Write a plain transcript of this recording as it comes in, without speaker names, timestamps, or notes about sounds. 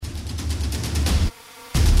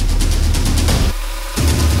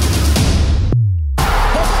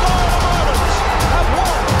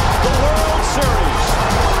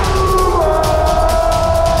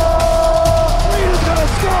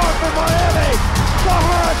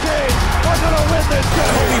is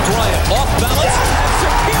good. Kobe Bryant off balance. And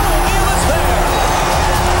Shaquille O'Neal is there.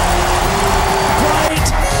 Bryant,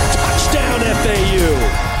 touchdown FAU.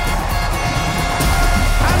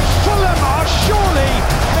 And Fulham are surely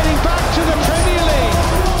heading back to the Premier League.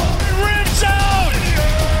 Rims out.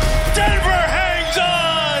 Denver hangs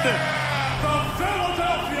on. The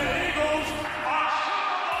Philadelphia Eagles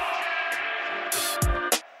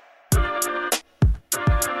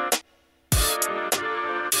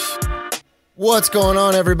What's going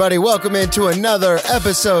on, everybody? Welcome into another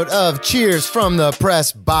episode of Cheers from the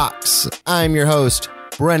Press Box. I'm your host,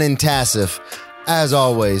 Brennan Tassif. As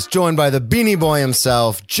always, joined by the Beanie Boy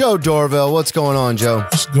himself, Joe Dorville. What's going on, Joe?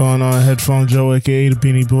 What's going on? Headphone Joe, a.k.a. the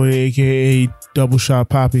Beanie Boy, a.k.a. Double Shot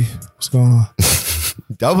Poppy. What's going on?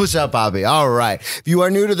 Double Shot Poppy. All right. If you are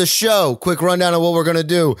new to the show, quick rundown of what we're going to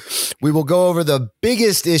do. We will go over the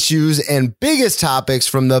biggest issues and biggest topics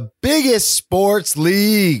from the biggest sports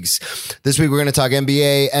leagues. This week, we're going to talk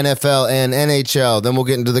NBA, NFL, and NHL. Then we'll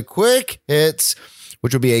get into the quick hits,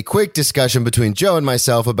 which will be a quick discussion between Joe and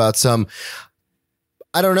myself about some,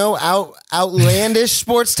 I don't know, outlandish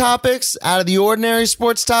sports topics, out of the ordinary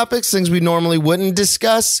sports topics, things we normally wouldn't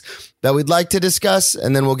discuss that we'd like to discuss.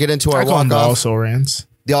 And then we'll get into our walk-off. Also rants.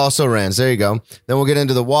 The also rans. There you go. Then we'll get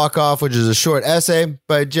into the walk-off, which is a short essay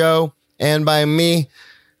by Joe and by me.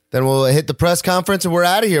 Then we'll hit the press conference and we're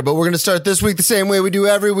out of here. But we're going to start this week the same way we do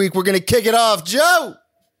every week. We're going to kick it off. Joe!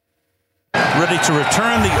 ready to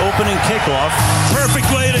return the opening kickoff. Perfect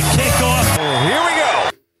way to kick off. Here we go.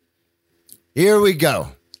 Here we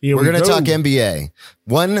go. We're going to talk NBA.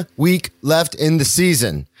 1 week left in the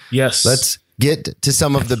season. Yes. Let's get to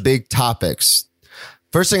some of the big topics.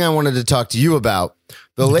 First thing I wanted to talk to you about,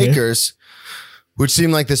 the Lakers, which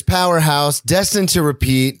seem like this powerhouse, destined to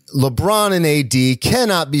repeat. LeBron and AD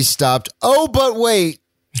cannot be stopped. Oh, but wait.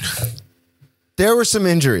 There were some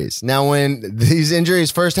injuries. Now, when these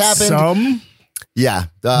injuries first happened... Yeah.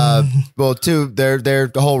 Well, they're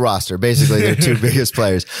the whole roster. Basically, they're two biggest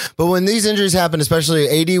players. But when these injuries happened, especially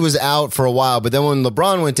AD was out for a while, but then when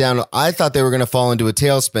LeBron went down, I thought they were going to fall into a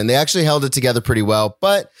tailspin. They actually held it together pretty well,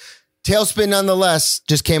 but tailspin nonetheless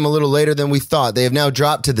just came a little later than we thought. They have now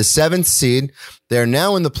dropped to the 7th seed. They're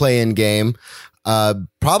now in the play-in game.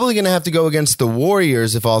 Probably going to have to go against the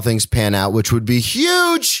Warriors if all things pan out, which would be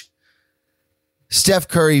huge. Steph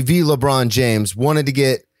Curry v. LeBron James. Wanted to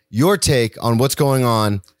get your take on what's going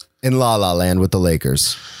on in La La Land with the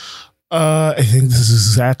Lakers. I think this is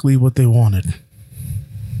exactly what they wanted.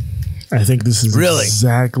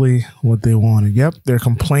 Exactly what they wanted. Yep. They're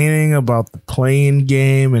complaining about the playing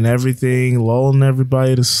game and everything, lulling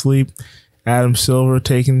everybody to sleep. Adam Silver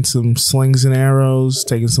taking some slings and arrows,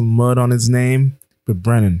 taking some mud on his name. But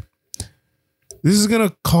Brennan, this is going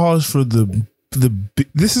to cause for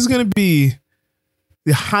this is going to be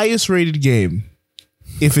the highest rated game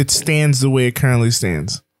if it stands the way it currently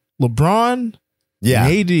stands. LeBron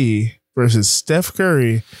and AD versus Steph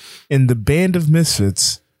Curry in the Band of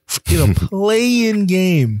Misfits in a play-in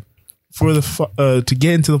game for the to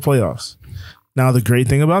get into the playoffs. Now, the great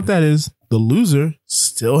thing about that is the loser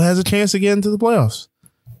still has a chance to get into the playoffs.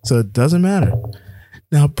 So it doesn't matter.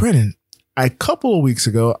 Now, Brennan, a couple of weeks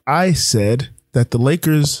ago, I said that the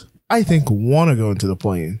Lakers, I think, want to go into the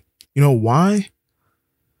play-in. You know why?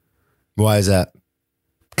 Why is that?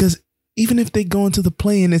 Because even if they go into the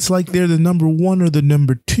play-in, it's like they're the number 1 or the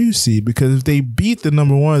number 2 seed. Because if they beat the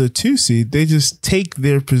number 1 or the 2 seed, they just take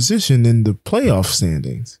their position in the playoff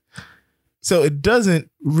standings. So it doesn't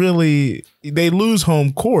really, they lose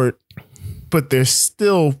home court, but they're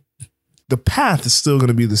still, the path is still going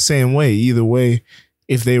to be the same way. Either way,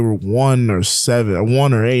 if they were 1 or 7,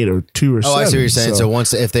 1 or 8 or 2 or 7. Oh, I see what you're saying. So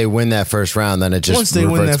once, if they win that first round, then it just once they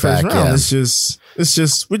win that first round, it's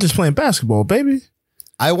just, we're just playing basketball, baby.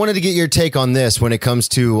 I wanted to get your take on this when it comes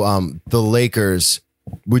to the Lakers.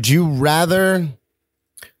 Would you rather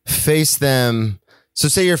face them? So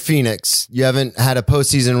say you're Phoenix. You haven't had a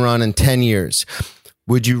postseason run in 10 years.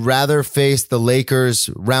 Would you rather face the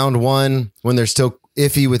Lakers round 1 when they're still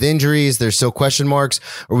iffy with injuries, there's still question marks,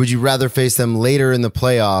 or would you rather face them later in the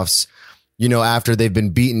playoffs, you know, after they've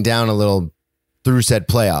been beaten down a little through said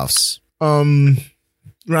playoffs? Round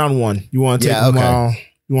 1. You want to take them all.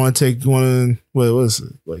 You want to what was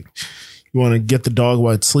it? Like, you want to get the dog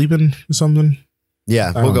while it's sleeping or something?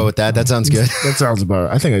 Yeah, we'll go with that. That sounds good. That sounds about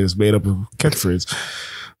it. I think I just made up a catchphrase.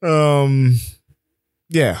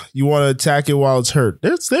 Yeah, you want to attack it while it's hurt.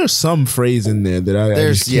 There's some phrase in there that I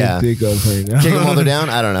just can't think of right now. Kick them while they're down?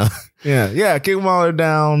 I don't know. Yeah, kick them while they're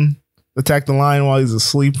down. Attack the lion while he's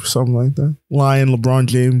asleep or something like that. Lion, LeBron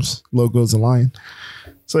James, logo's a lion.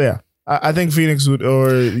 So yeah, I think Phoenix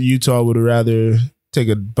or Utah would rather take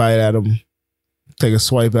a bite at him take a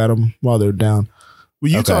swipe at them while they're down.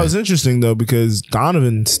 Well, Utah is interesting though because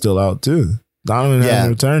Donovan's still out too. Donovan hasn't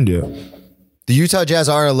returned yet. The Utah Jazz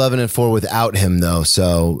are 11-4 without him though,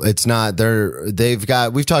 so it's not.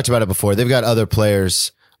 We've talked about it before. They've got other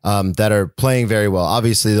players that are playing very well.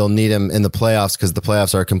 Obviously, they'll need him in the playoffs because the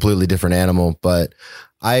playoffs are a completely different animal. But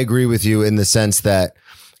I agree with you in the sense that.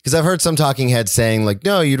 Because I've heard some talking heads saying like,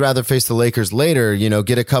 no, you'd rather face the Lakers later,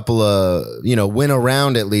 get a couple of, win a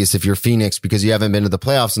round at least if you're Phoenix because you haven't been to the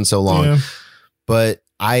playoffs in so long. Yeah. But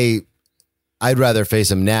I'd rather face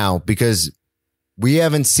them now because we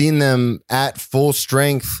haven't seen them at full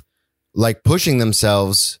strength, like pushing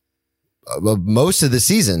themselves most of the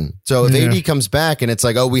season. So if AD comes back and it's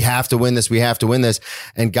like, oh, we have to win this,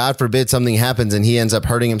 and God forbid something happens and he ends up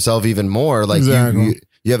hurting himself even more, like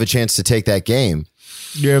you have a chance to take that game.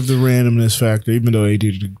 You have the randomness factor, even though AD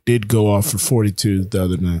did go off for 42 the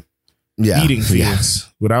other night. Yeah. Beating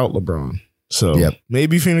Phoenix without LeBron. So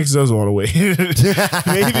maybe Phoenix does want to win.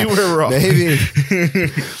 Maybe we're wrong. Maybe.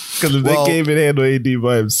 Because if they can't even handle AD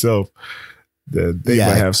by himself, then they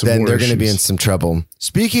might have some more Then they're going to be issues. in some trouble.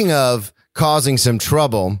 Speaking of causing some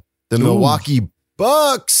trouble, the Milwaukee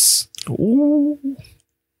Bucks are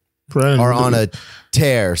on a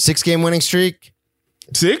tear. 6-game winning streak.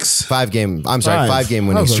 6? 5-game. I'm sorry, 5-game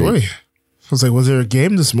winning streak. I was like, was there a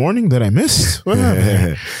game this morning that I missed? What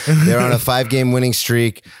happened? They're on a 5-game winning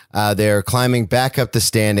streak. They're climbing back up the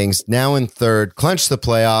standings, now in third, clinched the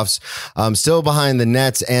playoffs, still behind the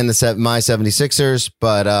Nets and the my 76ers,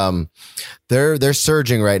 but they're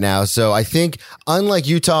surging right now. So I think, unlike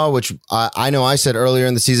Utah, which I know I said earlier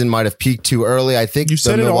in the season might have peaked too early, I think you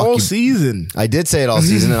said it all season. I did say it all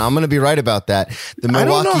season, and I'm going to be right about that. The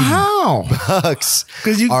Milwaukee I don't know how. Bucks,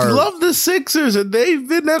 because you love the Sixers, and they've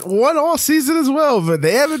been at one all season as well, but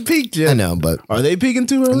they haven't peaked yet. I know, but are they peaking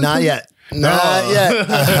too early? Not yet. Not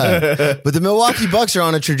yet. But the Milwaukee Bucks are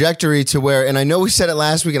on a trajectory to where, and I know we said it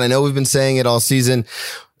last week, and I know we've been saying it all season.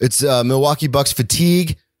 It's Milwaukee Bucks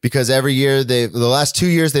fatigue because every year the last 2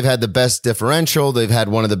 years they've had the best differential. They've had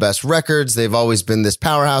one of the best records. They've always been this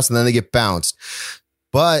powerhouse, and then they get bounced.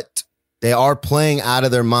 But they are playing out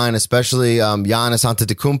of their mind, especially Giannis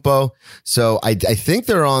Antetokounmpo. So I think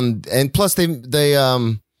they're on, and plus they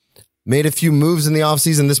made a few moves in the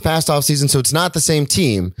offseason, this past offseason, so it's not the same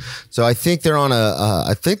team. So I think they're on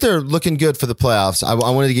I think they're looking good for the playoffs. I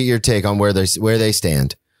wanted to get your take on where they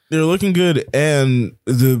stand. They're looking good, and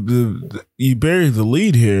the you buried the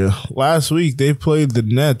lead here. Last week they played the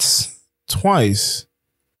Nets twice,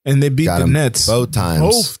 and they beat the Nets both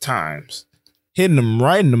times, hitting them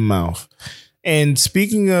right in the mouth. And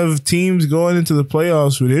speaking of teams going into the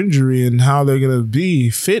playoffs with injury and how they're going to be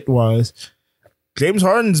fit wise, James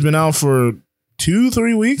Harden's been out for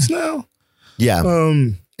 2-3 weeks now. Yeah.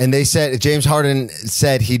 And they said James Harden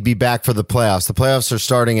said he'd be back for the playoffs. The playoffs are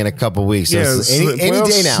starting in a couple weeks. So any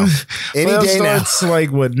day now. Any day now. It's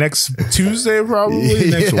like what, next Tuesday probably?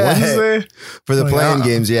 Next Wednesday? For the playing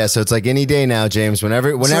games, yeah. So it's like any day now, James. Whenever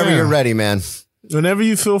you're ready, man. Whenever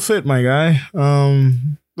you feel fit, my guy.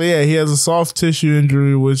 But yeah, he has a soft tissue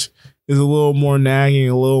injury, which is a little more nagging,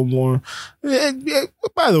 a little more.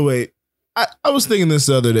 By the way, I was thinking this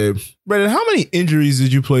the other day. Brandon, how many injuries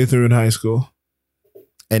did you play through in high school?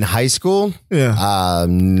 In high school? Yeah.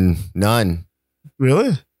 None.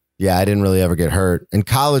 Really? Yeah, I didn't really ever get hurt. In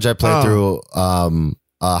college, I played through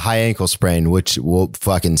a high ankle sprain, which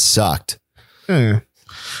fucking sucked. Yeah.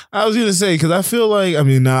 I was going to say, because I feel like,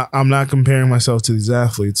 I'm not comparing myself to these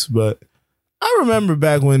athletes, but I remember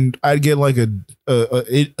back when I'd get like a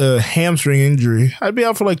hamstring injury. I'd be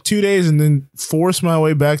out for like 2 days and then force my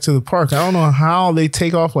way back to the park. I don't know how they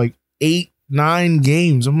take off like 8-9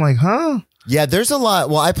 games. I'm like, huh? Yeah, there's a lot.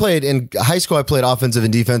 Well, I played in high school. I played offensive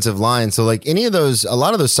and defensive line. So like a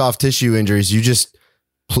lot of those soft tissue injuries, you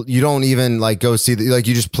don't even like go see you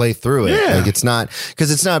just play through it. Yeah. Like it's not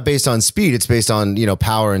based on speed. It's based on,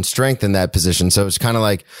 power and strength in that position. So it's kind of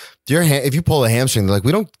like if you pull a hamstring, they're like,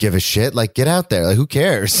 we don't give a shit. Like get out there. Like who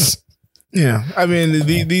cares? Yeah.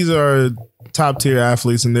 These are top tier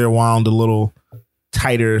athletes and they're wound a little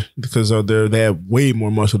tighter because they have way more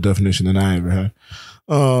muscle definition than I ever had.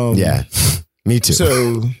 Yeah, me too.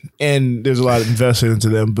 So, and there's a lot invested into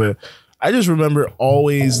them, but I just remember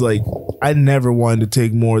always like I never wanted to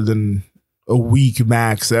take more than a week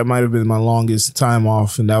max. That might have been my longest time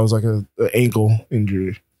off, and that was like an ankle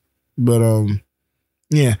injury. But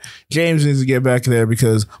yeah, James needs to get back there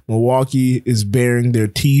because Milwaukee is baring their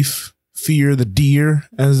teeth, fear the deer,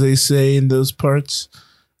 as they say in those parts.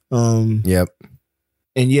 Yep.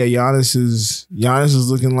 And yeah, Giannis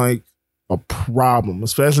is looking like a problem,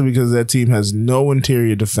 especially because that team has no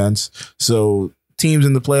interior defense. So teams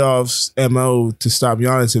in the playoffs MO to stop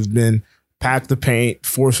Giannis have been pack the paint,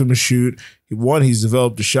 force him to shoot. One, he's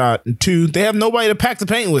developed a shot, and two, they have nobody to pack the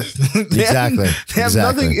paint with. They have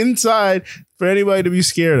nothing inside for anybody to be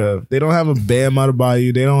scared of. They don't have a Bam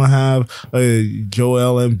Adebayo. They don't have a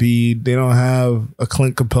Joel Embiid. They don't have a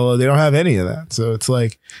Clint Capella. They don't have any of that. So it's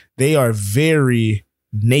like they are very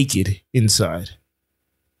naked inside.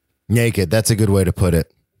 Naked. That's a good way to put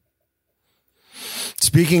it.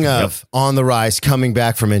 Speaking of on the rise, coming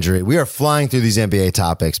back from injury, we are flying through these NBA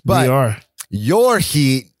topics, but we are. Your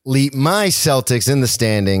Heat lead my Celtics in the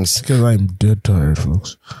standings. Because I'm dead tired,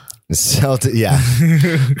 folks.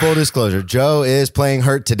 Full disclosure, Joe is playing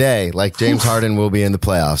hurt today, like James Harden will be in the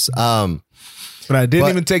playoffs. But I didn't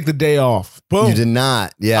even take the day off. Boom. You did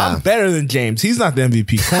not. Yeah. I'm better than James. He's not the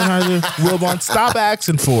MVP. Kornheiser, Wilbon, stop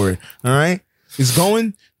asking for it. All right? It's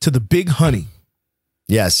going to the big honey.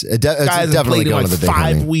 Yes, it's Guys definitely going to the big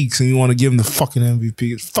 5 weeks, and you want to give him the fucking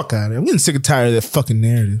MVP. Fuck out of here. I'm getting sick and tired of that fucking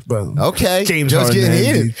narrative. But okay, James Joe's Harden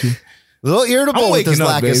getting heated. A little irritable with this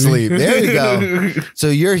lack of sleep. There you go. So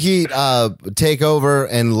your Heat take over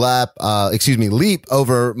and leap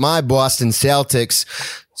over my Boston Celtics.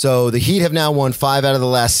 So the Heat have now won 5 out of the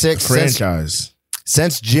last 6. Franchise.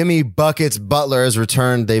 Since Jimmy Buckets Butler has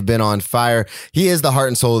returned, they've been on fire. He is the heart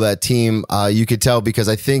and soul of that team. You could tell because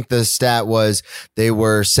I think the stat was they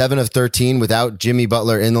were 7 of 13 without Jimmy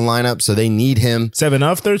Butler in the lineup. So they need him. 7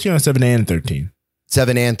 of 13 or 7 and 13?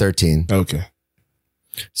 7 and 13. Okay.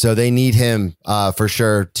 So they need him for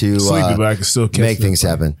sure to make things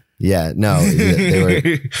happen. Yeah, no, they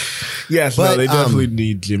were. Yes, but, no, they definitely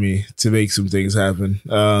need Jimmy to make some things happen.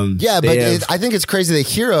 I think it's crazy that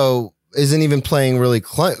Hero isn't even playing really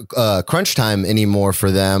crunch time anymore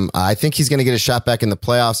for them. I think he's going to get a shot back in the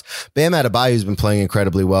playoffs. Bam Adebayo has been playing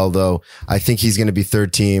incredibly well, though. I think he's going to be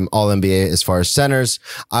third team All NBA as far as centers.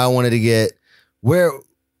 I wanted to get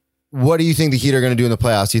what do you think the Heat are going to do in the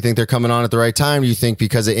playoffs? Do you think they're coming on at the right time? Do you think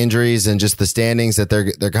because of injuries and just the standings that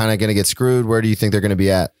they're kind of going to get screwed? Where do you think they're going to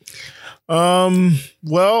be at?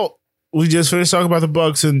 Well, we just finished talking about the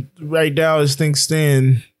Bucks, and right now as things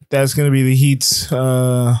stand, that's going to be the Heat's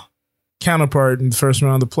counterpart in the first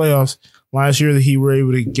round of the playoffs. Last year, the Heat were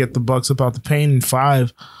able to get the Bucks up out the paint in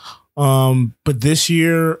 5. But this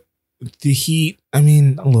year, the Heat, I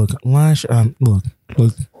mean, look,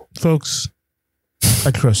 folks,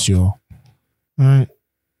 I trust you all. All right.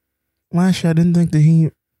 Last year, I didn't think the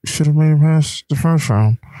Heat should have made it past the first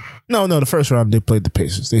round. No, the first round, they played the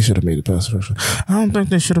Pacers. They should have made it past the first round. I don't think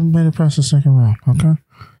they should have made it past the second round, okay?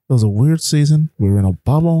 It was a weird season. We were in a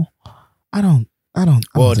bubble. I don't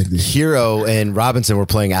think Hero and Robinson were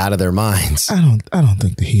playing out of their minds. I don't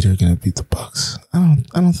think the Heat are gonna beat the Bucks. I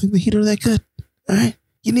don't think the Heat are that good. All right,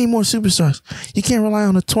 you need more superstars. You can't rely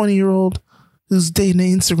on a 20-year-old who's dating an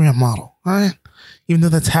Instagram model. All right, even though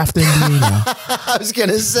that's half the NBA now. I was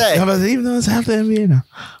gonna say, even though it's half the NBA now.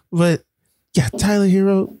 But yeah, Tyler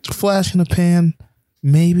Hero, flash in the pan,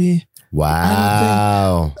 maybe.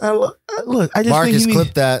 Wow. I just Marcus, think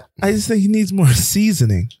clip that. I just think he needs more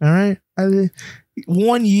seasoning. All right.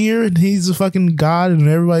 1 year and he's a fucking god, and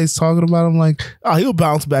everybody's talking about him like, oh, he'll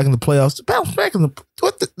bounce back in the playoffs. Bounce back in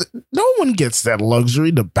no one gets that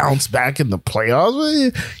luxury to bounce back in the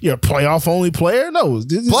playoffs. You're a playoff only player. No,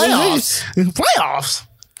 playoffs.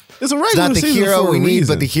 It's a regular It's not the season hero for a we need,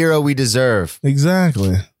 reason. but the hero we deserve.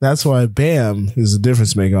 Exactly. That's why Bam is a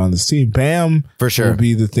difference maker on this team. Bam for sure will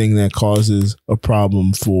be the thing that causes a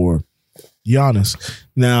problem for Giannis.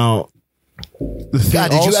 Now,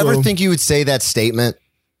 God, did you ever think you would say that statement?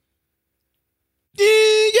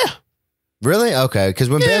 Yeah. Really? Okay. Because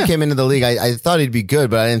when Bam came into the league, I thought he'd be good,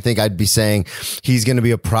 but I didn't think I'd be saying he's going to be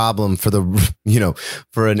a problem for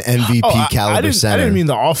for an MVP caliber center. I didn't mean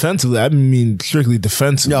the offensively. I didn't mean strictly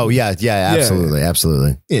defensively. No,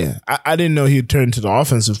 absolutely. Yeah. I didn't know he'd turn to the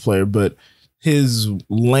offensive player, but his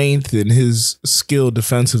length and his skill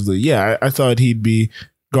defensively, I thought he'd be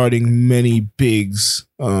guarding many bigs.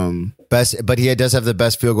 But he does have the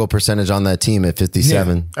best field goal percentage on that team at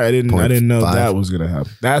 57. Yeah, I didn't know that was gonna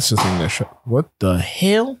happen. That's the thing that shot. What the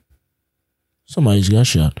hell? Somebody's got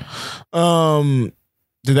shot.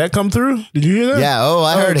 Did that come through? Did you hear that? Yeah. Oh,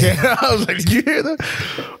 I heard it. I was like, did you hear that?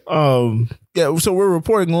 Yeah. So we're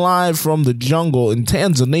reporting live from the jungle in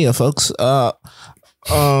Tanzania, folks.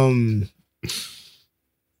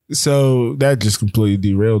 So that just completely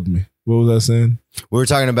derailed me. What was I saying? We were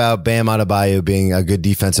talking about Bam Adebayo being a good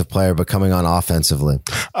defensive player, but coming on offensively.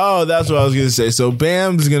 Oh, that's what I was going to say. So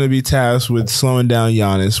Bam's going to be tasked with slowing down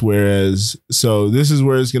Giannis, so this is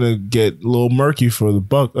where it's going to get a little murky for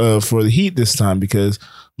the Heat this time, because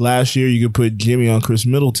last year you could put Jimmy on Chris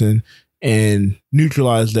Middleton and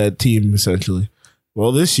neutralize that team essentially.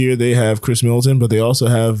 Well, this year they have Chris Middleton, but they also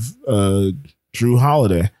have Drew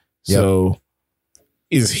Holiday. So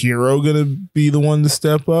is Hero going to be the one to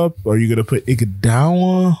step up? Are you going to put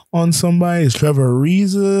Iguodala on somebody? Is Trevor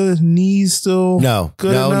Ariza knees still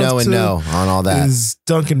good enough no on all that? Is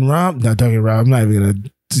Duncan Rob? Not Duncan Rob. I'm not even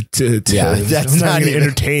going to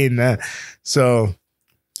entertain that. So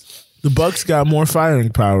the Bucks got more firing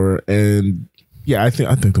power, and I think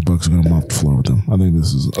the Bucks are going to mop the floor with them. I think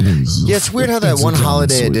this is. Yeah, it's weird how that one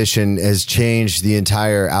holiday edition has changed the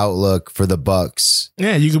entire outlook for the Bucks.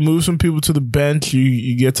 Yeah, you can move some people to the bench.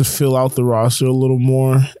 You get to fill out the roster a little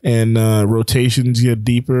more, and rotations get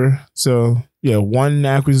deeper. So one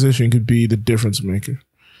acquisition could be the difference maker.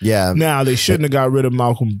 Yeah. Now they shouldn't have got rid of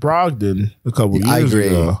Malcolm Brogdon a couple years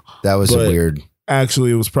ago. That was weird.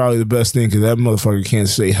 Actually, it was probably the best thing because that motherfucker can't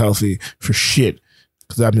stay healthy for shit.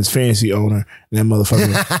 Because I'm his fantasy owner, and that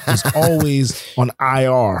motherfucker is always on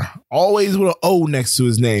IR, always with an O next to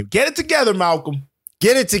his name. Get it together, Malcolm.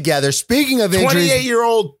 Get it together. Speaking of injuries,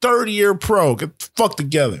 28-year-old, 30-year pro. Get the fuck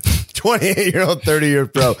together. 28-year-old, 30-year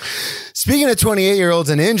pro. Speaking of 28-year-olds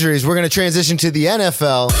and injuries, we're going to transition to the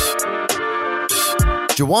NFL.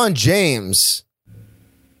 Ja'Wuan James,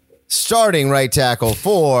 starting right tackle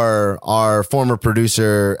for our former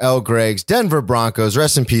producer, El Greg's Denver Broncos.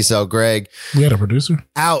 Rest in peace, El Greg. We had a producer.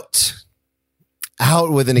 Out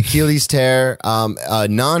with an Achilles tear, a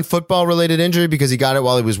non-football related injury because he got it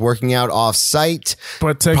while he was working out off site.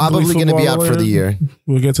 But probably going to be out for the year.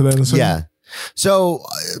 We'll get to that in a second. Yeah. So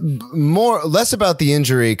less about the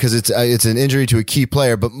injury because it's an injury to a key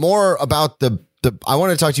player, but more about I want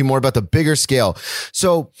to talk to you more about the bigger scale.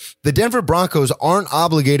 So the Denver Broncos aren't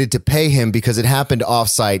obligated to pay him because it happened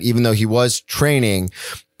off-site, even though he was training,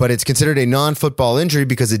 but it's considered a non-football injury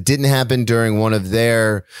because it didn't happen during one of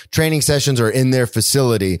their training sessions or in their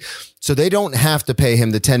facility. So they don't have to pay him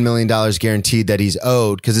the $10 million guaranteed that he's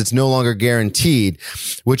owed because it's no longer guaranteed,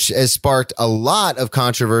 which has sparked a lot of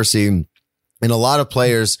controversy and a lot of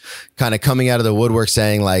players kind of coming out of the woodwork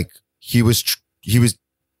saying like he was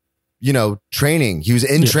training. He was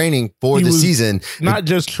in training for the season. Not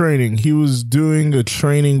just training. He was doing a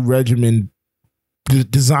training regimen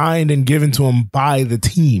designed and given to him by the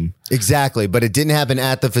team. Exactly. But it didn't happen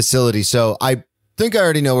at the facility. So I think I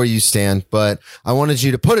already know where you stand, but I wanted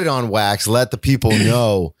you to put it on wax. Let the people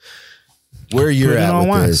know where you're at with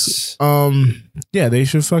wax. This. They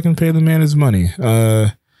should fucking pay the man his money.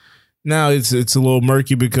 Now it's a little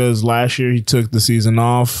murky because last year he took the season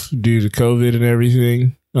off due to COVID and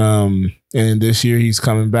everything. And this year he's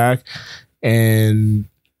coming back and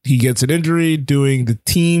he gets an injury doing the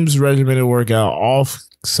team's regimented workout off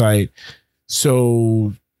site.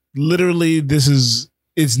 So literally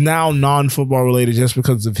it's now non-football related just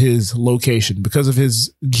because of his location, because of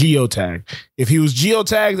his geotag. If he was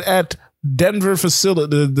geotagged at Denver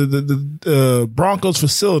facility, the Broncos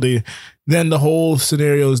facility, then the whole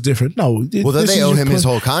scenario is different. No, well, then they owe him his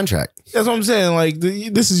whole contract. That's what I'm saying. Like,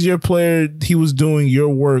 this is your player. He was doing your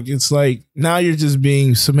work. It's like now you're just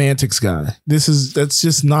being semantics guy. That's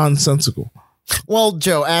just nonsensical. Well,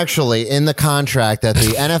 Joe, actually, in the contract that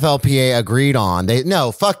the NFLPA agreed on,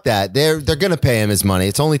 fuck that. They're going to pay him his money.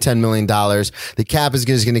 It's only $10 million. The cap is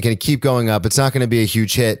going to keep going up. It's not going to be a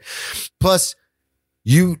huge hit. Plus,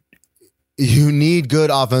 you need good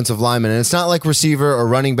offensive linemen. And it's not like receiver or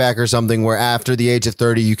running back or something where after the age of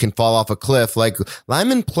 30, you can fall off a cliff. Like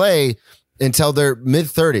linemen play until they're mid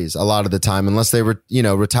 30s a lot of the time, unless they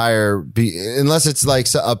retire, unless it's like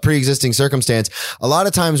a pre-existing circumstance. A lot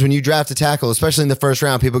of times when you draft a tackle, especially in the first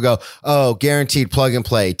round, people go, oh, guaranteed plug and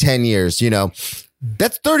play 10 years,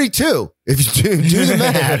 That's 32 if you do the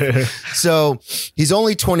math. So he's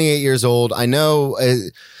only 28 years old. I know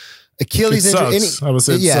Achilles injury. I would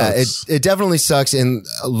say it definitely sucks. And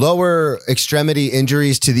lower extremity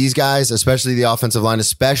injuries to these guys, especially the offensive line,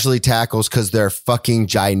 especially tackles, because they're fucking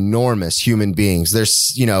ginormous human beings. They're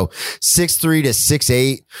 6'3" to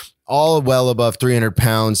 6'8", all well above 300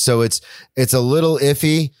 pounds. So it's a little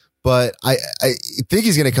iffy. But I think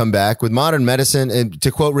he's going to come back with modern medicine. And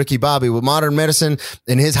to quote Ricky Bobby, with modern medicine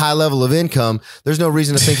and his high level of income, there's no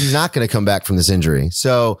reason to think he's not going to come back from this injury.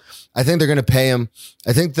 So I think they're going to pay him.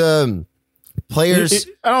 I think the players.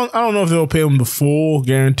 I don't know if they'll pay him the full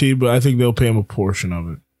guarantee, but I think they'll pay him a portion of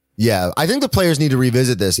it. Yeah, I think the players need to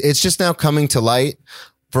revisit this. It's just now coming to light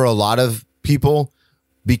for a lot of people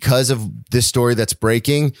because of this story that's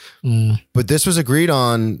breaking. But this was agreed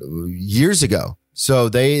on years ago. So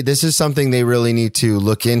this is something they really need to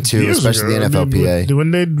look into, especially the NFLPA.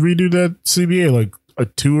 When they redo that CBA,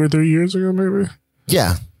 like 2 or 3 years ago, maybe?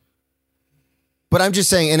 Yeah. But I'm just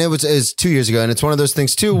saying, and it was 2 years ago, and it's one of those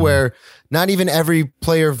things too where not even every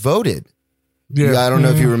player voted. I don't know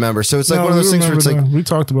if you remember. So it's like one of those things where it's like we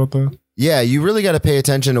talked about that. Yeah, you really got to pay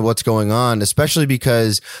attention to what's going on, especially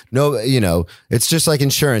because it's just like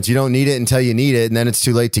insurance. You don't need it until you need it, and then it's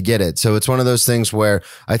too late to get it. So it's one of those things where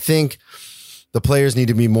I think the players need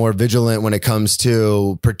to be more vigilant when it comes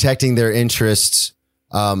to protecting their interests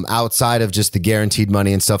outside of just the guaranteed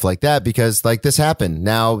money and stuff like that, because like this happened.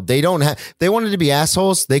 Now they wanted to be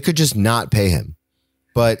assholes. They could just not pay him.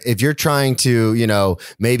 But if you're trying to,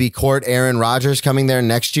 maybe court Aaron Rodgers coming there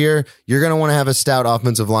next year, you're going to want to have a stout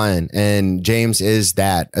offensive line. And James is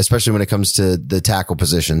that, especially when it comes to the tackle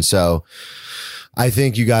position. So I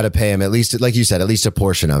think you got to pay him at least, like you said, at least a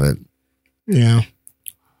portion of it. Yeah.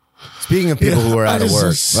 Speaking of people who are out of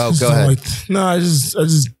work. Go ahead. I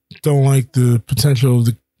just don't like the potential of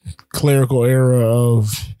the clerical era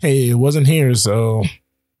of, hey, it wasn't here, so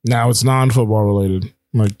now it's non-football related.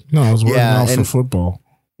 Like, no, I was working out for football.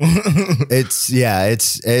 It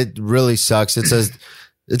really sucks. It's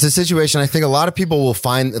a situation I think a lot of people will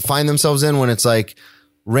find themselves in when it's like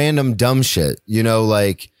random dumb shit,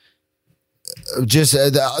 like just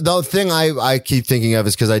the thing I keep thinking of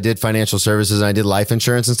is because I did financial services and I did life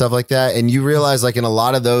insurance and stuff like that. And you realize like in a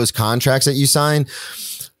lot of those contracts that you sign,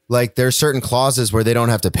 like there's certain clauses where they don't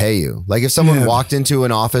have to pay you. Like if someone walked into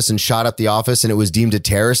an office and shot up the office and it was deemed a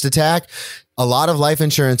terrorist attack, a lot of life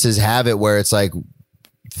insurances have it where it's like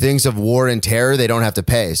things of war and terror, they don't have to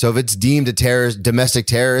pay. So if it's deemed a domestic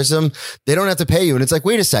terrorism, they don't have to pay you. And it's like,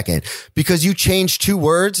 wait a second, because you changed 2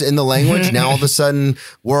 words in the language. Now all of a sudden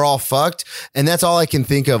we're all fucked. And that's all I can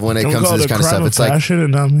think of when it comes to this kind of stuff. It's like,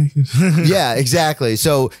 and not making yeah, exactly.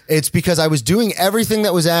 So it's because I was doing everything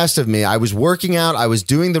that was asked of me. I was working out. I was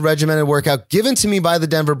doing the regimented workout given to me by the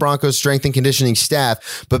Denver Broncos strength and conditioning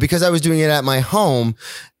staff. But because I was doing it at my home,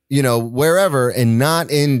 wherever, and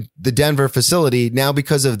not in the Denver facility. Now,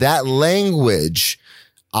 because of that language,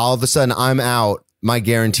 all of a sudden I'm out my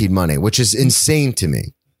guaranteed money, which is insane to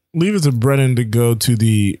me. Leave it to Brennan to go to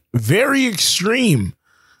the very extreme.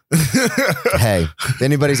 Hey, if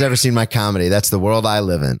anybody's ever seen my comedy, that's the world I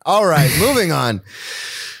live in. All right, moving on.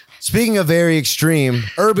 Speaking of very extreme,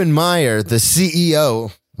 Urban Meyer, the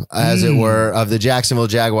CEO, as it were, of the Jacksonville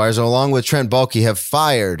Jaguars, along with Trent Baalke, have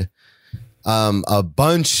fired a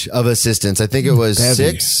bunch of assistants. I think it was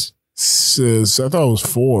 6. I thought it was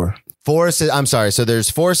 4. I'm sorry. So there's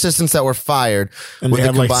 4 assistants that were fired. And they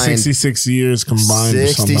have like 66 years combined.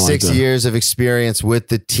 66 years of experience with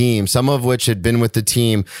the team, some of which had been with the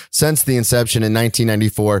team since the inception in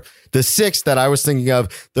 1994. The 6th that I was thinking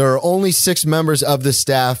of, there are only 6 members of the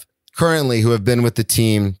staff currently who have been with the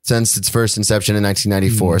team since its first inception in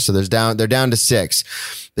 1994. So they're down to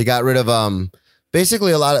 6. They got rid of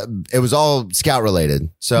basically it was all scout related.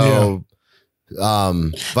 So,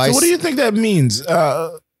 so what do you think that means?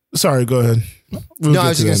 Sorry, go ahead. I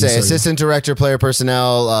was just going to say assistant director, player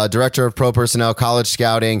personnel, director of pro personnel, college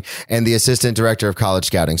scouting, and the assistant director of college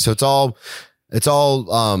scouting. So it's all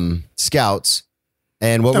scouts.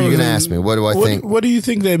 And what were you going to ask me? What do I think? What do you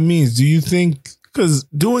think that means? Do you think, because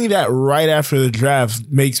doing that right after the draft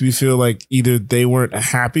makes me feel like either they weren't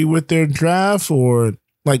happy with their draft, or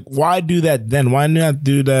like, why do that then? Why not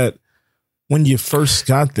do that when you first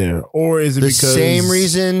got there? Or is it because the same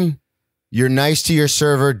reason you're nice to your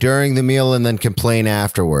server during the meal and then complain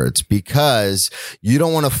afterwards? Because you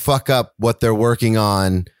don't want to fuck up what they're working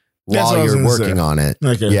on while you're working on it.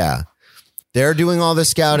 Okay. Yeah. They're doing all the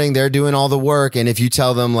scouting. They're doing all the work. And if you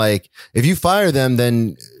tell them, like, if you fire them,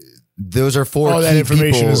 then those are 4 all key that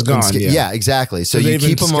information people is gone. Yeah, exactly. So you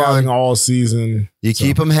keep them on all season. You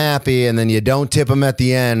keep them happy, and then you don't tip them at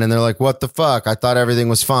the end, and they're like, "What the fuck? I thought everything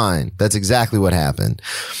was fine." That's exactly what happened.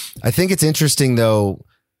 I think it's interesting though,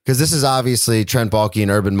 because this is obviously Trent Baalke and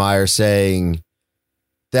Urban Meyer saying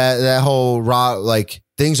that whole like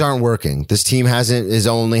things aren't working. This team has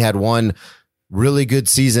only had one really good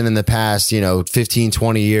season in the past, 15,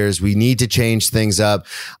 20 years. We need to change things up.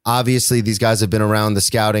 Obviously, these guys have been around the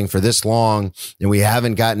scouting for this long, and we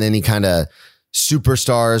haven't gotten any kind of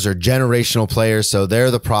superstars or generational players. So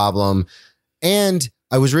they're the problem. And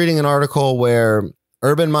I was reading an article where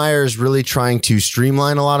Urban Meyer is really trying to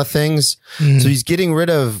streamline a lot of things. Mm-hmm. So he's getting rid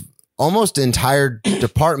of almost entire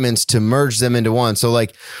departments to merge them into one. So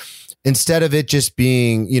like, instead of it just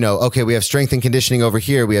being, okay, we have strength and conditioning over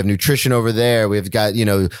here, we have nutrition over there, we've got,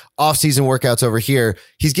 off-season workouts over here.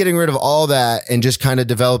 He's getting rid of all that and just kind of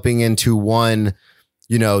developing into one,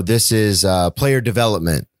 this is player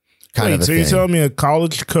development kind of a thing. So you're telling me a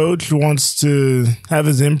college coach wants to have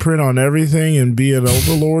his imprint on everything and be an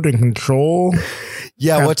overlord and control?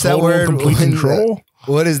 Yeah, what's that word? Complete control?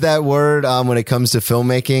 What is that word when it comes to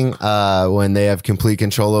filmmaking, when they have complete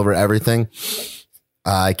control over everything?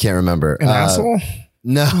 I can't remember. An asshole?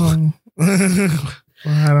 No. I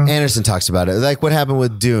don't. Anderson talks about it. Like what happened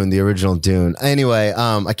with Dune, the original Dune. Anyway,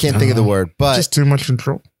 I can't think of the word, but Just too much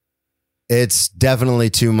control. it's definitely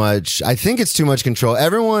too much. I think it's too much control.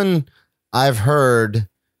 Everyone I've heard,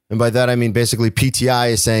 and by that I mean basically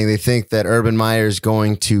PTI is saying they think that Urban Meyer is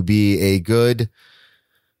going to be a good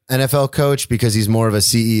NFL coach because he's more of a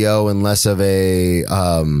CEO and less of a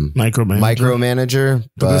micromanager.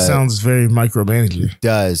 But this sounds very micromanaging. It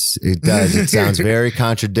does. It sounds very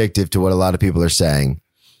contradictory to what a lot of people are saying.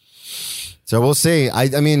 So we'll see.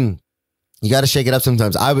 I mean, you got to shake it up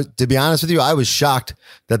sometimes. To be honest with you, I was shocked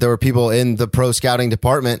that there were people in the pro scouting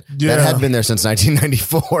department that had been there since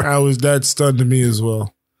 1994. That stunned to me as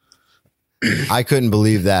well. I couldn't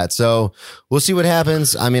believe that. So we'll see what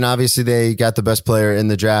happens. I mean, obviously they got the best player in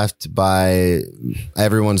the draft by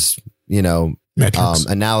everyone's,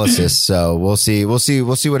 analysis. So we'll see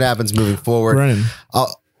what happens moving forward.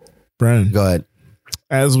 Brennan, go ahead.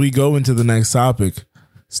 As we go into the next topic,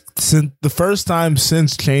 since the first time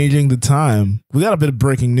since changing the time, we got a bit of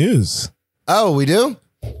breaking news. Oh, we do?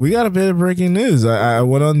 We got a bit of breaking news. I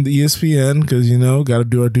went on the ESPN because, got to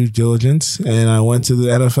do our due diligence. And I went to the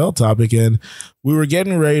NFL topic and we were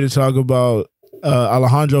getting ready to talk about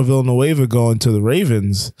Alejandro Villanueva going to the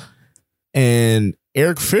Ravens. And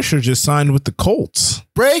Eric Fisher just signed with the Colts.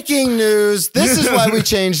 Breaking news. This is why we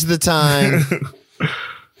changed the time.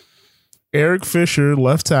 Eric Fisher,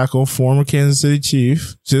 left tackle, former Kansas City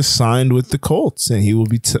Chief, just signed with the Colts. And he will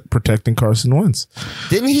be protecting Carson Wentz.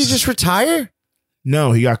 Didn't he just retire?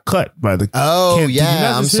 No, he got cut by the. Oh,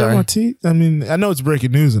 yeah. I'm sorry. I mean, I know it's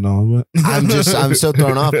breaking news and all, but I'm so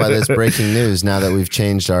thrown off by this breaking news. Now that we've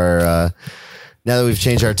changed our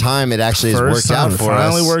time, it actually has worked out for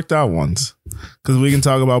us. Finally worked out once because we can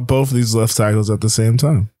talk about both of these left tackles at the same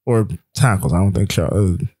time, or tackles. I don't think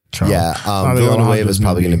Charles. Yeah, Villanueva is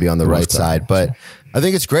probably going to be on the right side, but I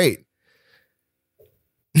think it's great.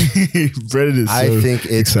 I think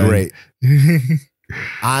it's great.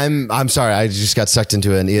 I'm sorry. I just got sucked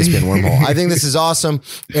into an ESPN wormhole. I think this is awesome.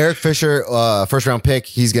 Eric Fisher, first round pick.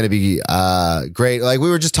 He's going to be great. Like we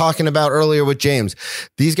were just talking about earlier with James,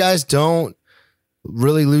 these guys don't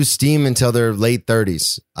really lose steam until their late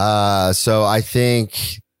 30s. So I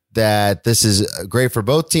think that this is great for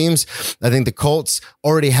both teams. I think the Colts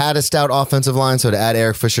already had a stout offensive line. So to add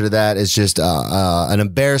Eric Fisher to that is just an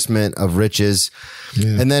embarrassment of riches.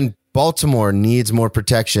 Yeah. And then Baltimore needs more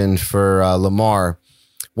protection for Lamar.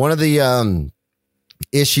 One of the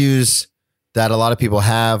issues that a lot of people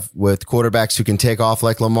have with quarterbacks who can take off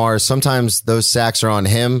like Lamar is sometimes those sacks are on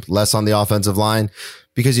him, less on the offensive line,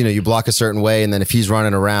 because you block a certain way, and then if he's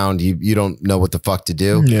running around, you don't know what the fuck to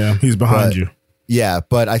do. Yeah, he's behind you. Yeah,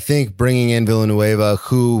 but I think bringing in Villanueva,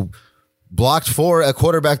 who blocked for a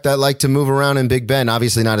quarterback that liked to move around in Big Ben,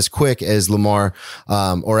 obviously not as quick as Lamar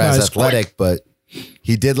or as athletic, but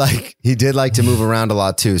he did like to move around a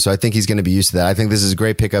lot too. So I think he's going to be used to that. I think this is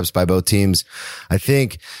great pickups by both teams. I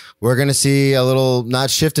think we're going to see a little, not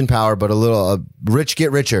shift in power, but a little rich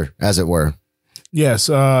get richer, as it were. Yes.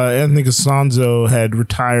 Anthony Costanzo had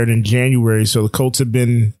retired in January. So the Colts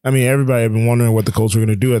everybody had been wondering what the Colts were going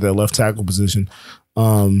to do at that left tackle position.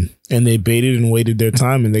 And they baited and waited their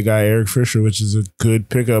time, and they got Eric Fisher, which is a good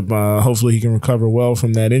pickup. Hopefully he can recover well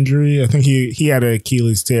from that injury. I think he had an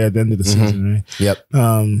Achilles tear at the end of the season, right? Yep.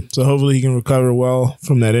 So hopefully he can recover well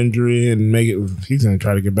from that injury and make it. He's going to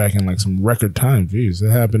try to get back in like some record time. Jeez,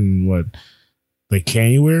 that happened like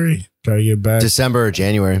January? Try to get back December or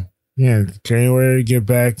January. Yeah, January. Get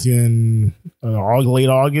back in late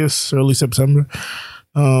August, early September.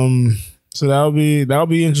 So that'll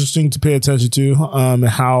be interesting to pay attention to, and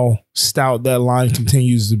how stout that line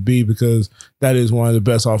continues to be, because that is one of the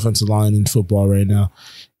best offensive line in football right now.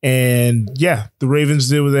 And yeah, the Ravens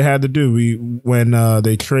did what they had to do. When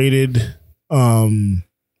they traded,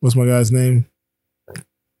 what's my guy's name?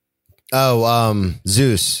 Oh,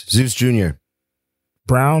 Zeus Jr.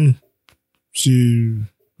 Brown.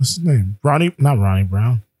 What's his name? Not Ronnie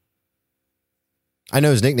Brown. I know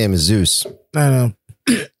his nickname is Zeus. I know.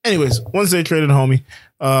 Anyways, once they traded Homie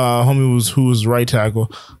who was right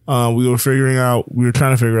tackle, we were trying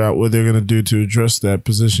to figure out what they're going to do to address that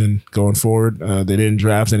position going forward. They didn't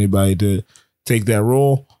draft anybody to take that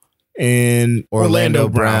role. And Orlando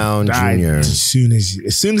Brown Jr. As soon as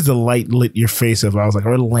the light lit your face up, I was like,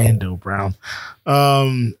 Orlando Brown.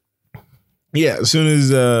 Yeah, as soon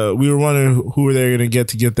as we were wondering who were they going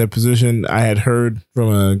to get that position, I had heard from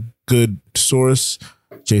a good source,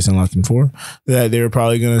 Jason Luckin, that they were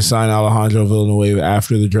probably going to sign Alejandro Villanueva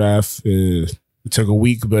after the draft. It took a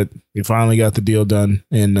week, but they finally got the deal done.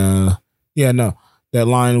 And that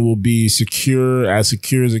line will be secure as it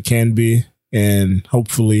can be, and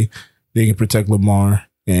hopefully they can protect Lamar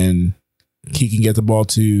and he can get the ball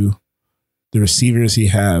to the receivers he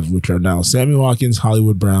have, which are now Sammy Watkins,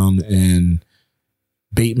 Hollywood Brown, and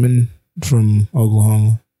Bateman from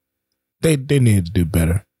Oklahoma. They need to do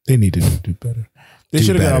better. They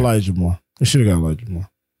should have got Elijah Moore.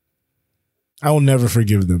 I will never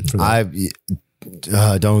forgive them for that.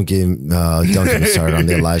 Don't get me started on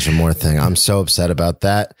the Elijah Moore thing. I'm so upset about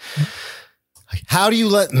that. How do you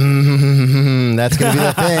let? That's gonna be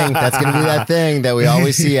the thing. That's gonna be that thing that we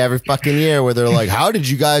always see every fucking year, where they're like, "How did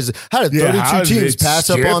 32 teams pass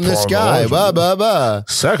up on this guy?" Blah blah blah.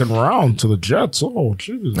 Second round to the Jets. Oh,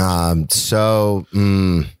 Jesus.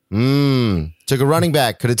 Took a running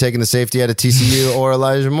back. Could have taken the safety out of TCU or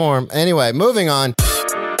Elijah Moore. Anyway, moving on.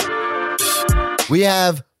 We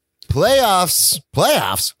have playoffs.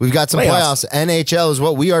 We've got some playoffs. NHL is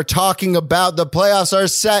what we are talking about. The playoffs are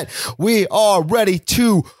set. We are ready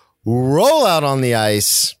to roll out on the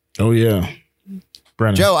ice. Oh, yeah.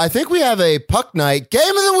 Brennan. Joe, I think we have a puck night game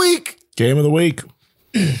of the week.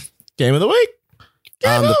 It's going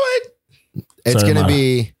to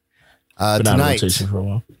be tonight. For a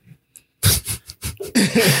while.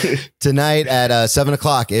 Tonight at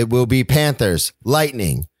 7:00, it will be Panthers,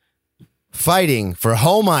 Lightning, fighting for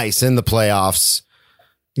home ice in the playoffs.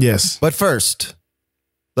 Yes. But first,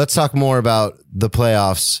 let's talk more about the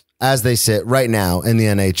playoffs as they sit right now in the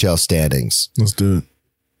NHL standings. Let's do it.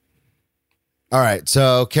 All right.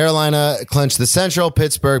 So Carolina clinched the Central.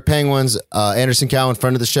 Pittsburgh Penguins. Anderson Cowan,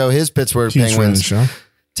 friend of the show, his Pittsburgh Penguins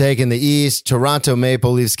taking the East. Toronto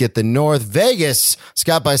Maple Leafs get the North. Vegas,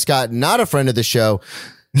 Scott by Scott, not a friend of the show.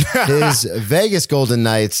 His Vegas Golden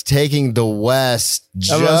Knights taking the West.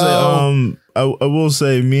 Joe. I will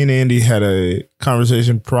say, me and Andy had a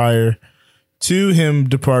conversation prior to him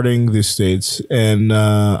departing the States, and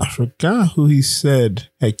I forgot who he said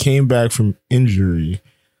had came back from injury.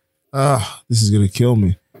 This is gonna kill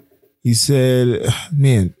me. He said,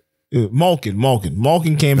 "Man,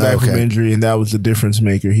 Malkin came back from injury, and that was the difference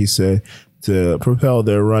maker." He said to propel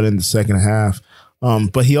their run in the second half.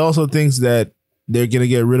 But he also thinks that they're going to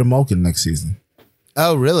get rid of Malkin next season.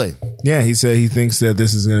 Oh, really? Yeah, he said he thinks that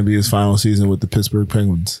this is going to be his final season with the Pittsburgh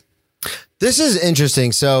Penguins. This is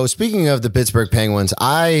interesting. So speaking of the Pittsburgh Penguins,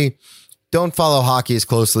 I don't follow hockey as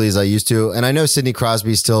closely as I used to. And I know Sidney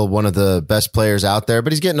Crosby is still one of the best players out there,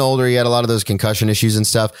 but he's getting older. He had a lot of those concussion issues and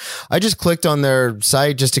stuff. I just clicked on their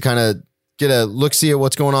site just to kind of get a look-see at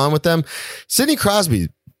what's going on with them. Sidney Crosby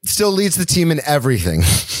still leads the team in everything.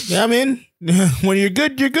 Yeah, I mean, when you're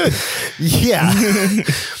good, you're good. Yeah.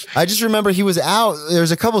 I just remember he was out. There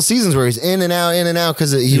was a couple seasons where he's in and out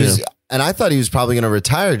because he was, and I thought he was probably going to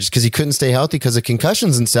retire just because he couldn't stay healthy because of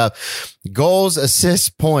concussions and stuff. Goals, assists,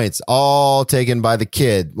 points, all taken by the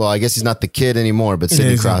kid. Well, I guess he's not the kid anymore, but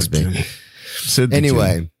Sidney Crosby.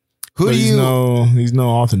 Anyway, he's no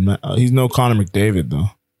Connor McDavid though.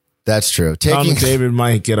 That's true. Connor McDavid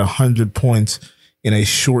might get 100 points in a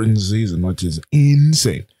shortened season, which is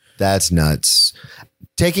insane. That's nuts.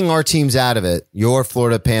 Taking our teams out of it, your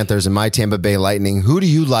Florida Panthers and my Tampa Bay Lightning, who do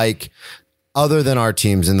you like other than our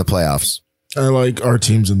teams in the playoffs? I like our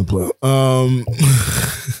teams in the playoffs.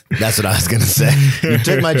 That's what I was going to say. You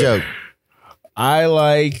took my joke. I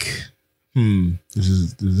like... This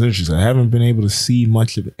is interesting. I haven't been able to see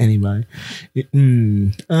much of anybody.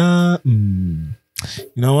 You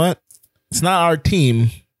know what? It's not our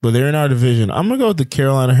team, but they're in our division. I'm going to go with the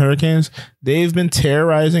Carolina Hurricanes. They've been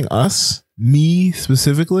terrorizing us, me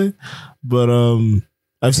specifically, but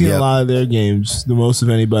I've seen a lot of their games, the most of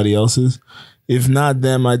anybody else's. If not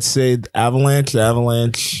them, I'd say the Avalanche.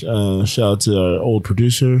 Shout out to our old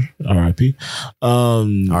producer, R.I.P.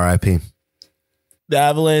 R.I.P. The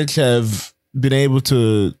Avalanche have been able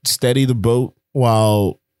to steady the boat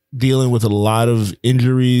while dealing with a lot of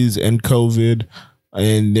injuries and COVID,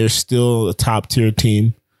 and they're still a top tier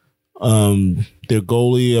team. Their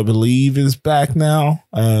goalie, I believe, is back now.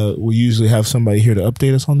 We usually have somebody here to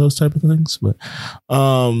update us on those type of things, but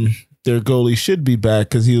their goalie should be back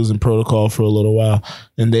because he was in protocol for a little while,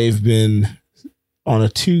 and they've been on they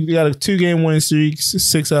got a 2-game winning streak,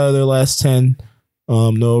 6 out of their last 10,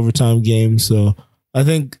 no overtime games. So I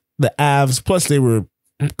think the Avs, plus they were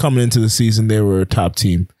coming into the season, they were a top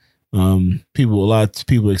team. A lot of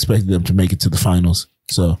people expected them to make it to the finals.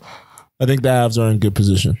 So I think the Avs are in good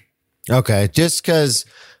position. Okay, just because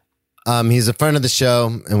he's a friend of the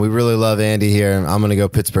show and we really love Andy here, I'm going to go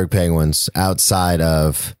Pittsburgh Penguins outside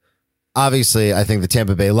of, obviously, I think the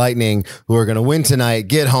Tampa Bay Lightning, who are going to win tonight,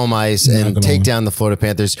 get home ice and take down the Florida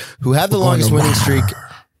Panthers, who have the longest winning streak.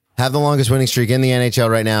 have the longest winning streak in the NHL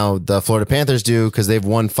right now. The Florida Panthers do because they've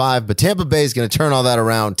won 5, but Tampa Bay is going to turn all that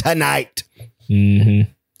around tonight.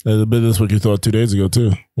 Mm-hmm. That's what you thought 2 days ago,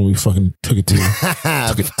 too, when we fucking took it to you.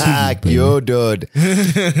 Fuck you, dude.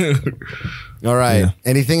 All right. Yeah.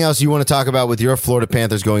 Anything else you want to talk about with your Florida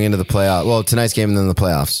Panthers going into the playoff? Well, tonight's game and then the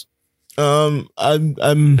playoffs.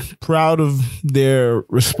 I'm proud of their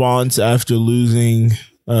response after losing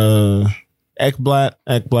Ekblad,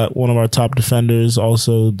 one of our top defenders,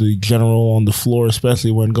 also the general on the floor,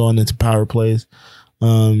 especially when going into power plays.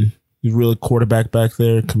 He's really quarterback back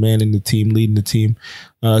there, commanding the team, leading the team.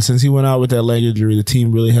 Since he went out with that leg injury, the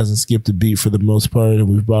team really hasn't skipped a beat for the most part, and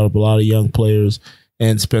we've brought up a lot of young players.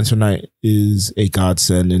 And Spencer Knight is a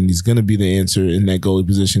godsend, and he's going to be the answer in that goalie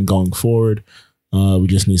position going forward. We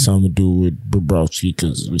just need something to do with Bobrovsky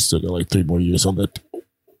because we still got like 3 more years on that.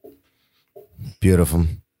 Beautiful.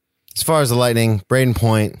 As far as the Lightning, Braden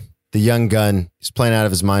Point, the young gun, he's playing out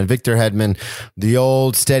of his mind. Victor Hedman, the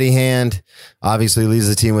old steady hand, obviously leads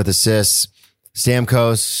the team with assists.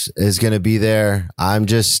 Stamkos is going to be there. we're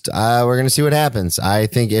going to see what happens. I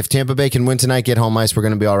think if Tampa Bay can win tonight, get home ice, we're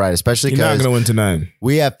going to be all right, especially because you're not going to win tonight.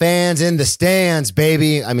 We have fans in the stands,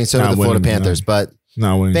 baby. I mean, so do the Florida Panthers, but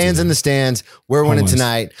fans in the stands. We're winning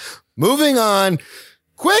tonight. Moving on.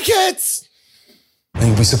 Quick hits. And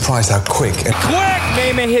you'll be surprised how quick. Quick!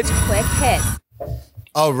 Naaman hits. Quick hits.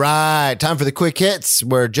 All right. Time for the quick hits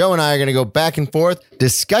where Joe and I are going to go back and forth,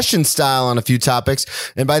 discussion style on a few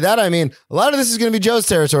topics. And by that, I mean, a lot of this is going to be Joe's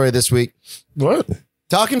territory this week. What?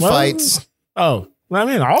 Talking fights. Oh, I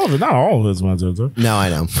mean, all of it. Not all of it is my territory. No, I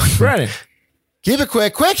know. Brandon. Keep it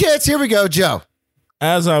quick. Quick hits. Here we go, Joe.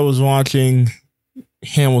 As I was watching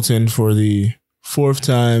Hamilton for the 4th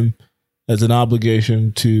time as an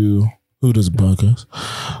obligation to Who Does a Podcast,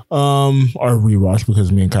 or rewatch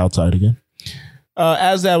because me and Kyle tied again.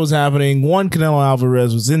 As that was happening, Canelo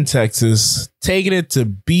Alvarez was in Texas, taking it to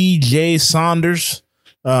BJ Saunders.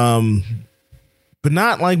 But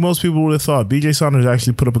not like most people would have thought. BJ Saunders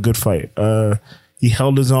actually put up a good fight. He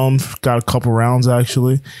held his own, got a couple rounds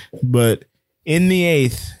actually. But in the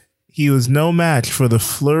 8th, he was no match for the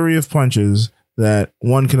flurry of punches that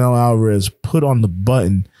Canelo Alvarez put on the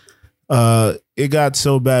button. It got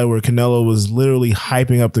so bad where Canelo was literally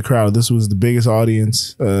hyping up the crowd. This was the biggest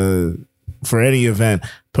audience for any event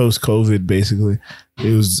post-COVID, basically.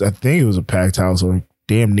 I think it was a packed house or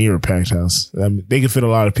damn near a packed house. I mean, they could fit a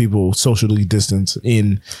lot of people socially distanced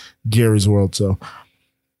in Jerry's World. So,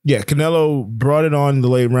 yeah, Canelo brought it on in the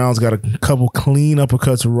late rounds, got a couple clean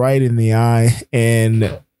uppercuts right in the eye,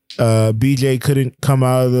 and BJ couldn't come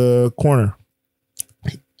out of the corner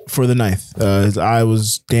for the 9th. His eye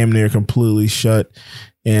was damn near completely shut.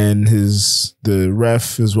 And the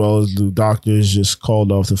ref as well as the doctors just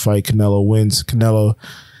called off the fight. Canelo wins. Canelo,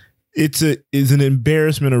 it's an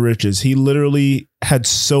embarrassment of riches. He literally had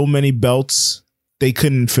so many belts they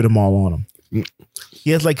couldn't fit them all on him.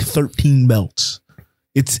 He has like 13 belts.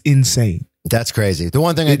 It's insane. That's crazy. The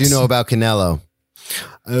one thing I do know about Canelo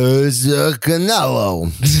is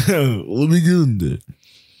Canelo. Let me get into it.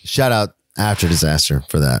 Shout out After Disaster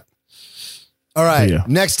for that. All right,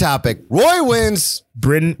 Next topic. Roy wins.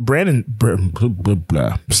 Brandon, blah.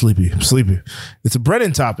 I'm sleepy. It's a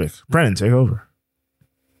Brennan topic. Brennan, take over.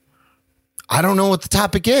 I don't know what the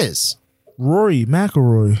topic is. Rory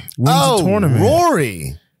McIlroy wins the tournament.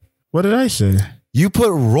 Rory. What did I say? You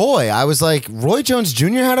put Roy. I was like, Roy Jones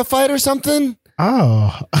Jr. had a fight or something?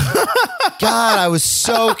 Oh. God, I was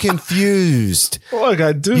so confused. Look,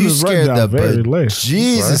 I do You this scared rundown very late.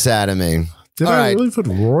 Jesus out of me. Did All I right. really put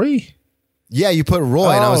Roy? Yeah, you put Roy,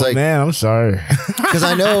 and I was like, man, I'm sorry. because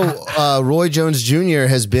I know Roy Jones Jr.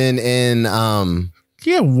 has been in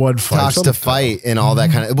He had one fight. talks to fight and all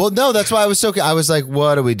that kind of. Well, no, that's why I was like,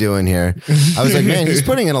 what are we doing here? I was like, man, he's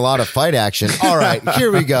putting in a lot of fight action. All right,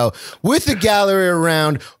 here we go. With the gallery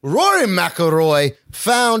around, Rory McIlroy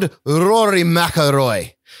found Rory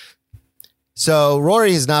McIlroy. So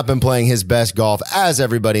Rory has not been playing his best golf, as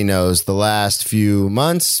everybody knows, the last few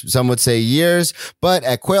months, some would say years. But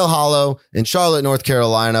at Quail Hollow in Charlotte, North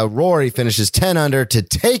Carolina, Rory finishes 10 under to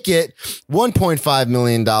take it $1.5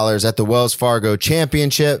 million at the Wells Fargo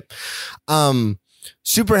Championship.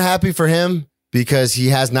 Super happy for him because he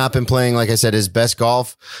has not been playing, like I said, his best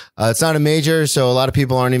golf. It's not a major, so a lot of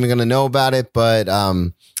people aren't even going to know about it. But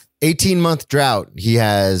 18-month drought he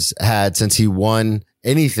has had since he won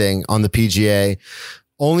anything on the PGA.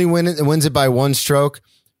 Only wins it by 1 stroke.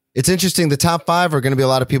 It's interesting. The top 5 are going to be a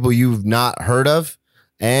lot of people you've not heard of,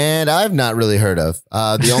 and I've not really heard of.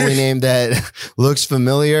 The only name that looks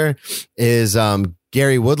familiar is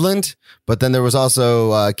Gary Woodland, but then there was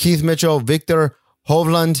also Keith Mitchell, Victor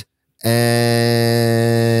Hovland,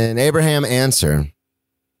 And Abraham Answer.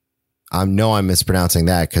 I know I'm mispronouncing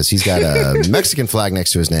that because he's got a Mexican flag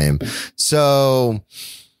next to his name. So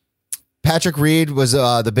Patrick Reed was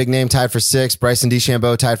the big name, tied for 6th. Bryson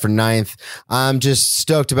DeChambeau tied for 9th. I'm just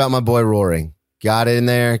stoked about my boy Rory. Got it in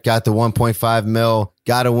there, got the 1.5 mil,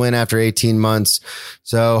 got a win after 18 months.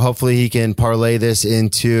 So hopefully he can parlay this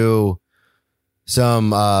into some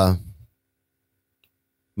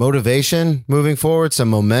motivation moving forward, some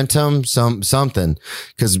momentum, something,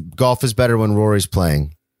 because golf is better when Rory's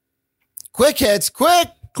playing. Quick hits, quick.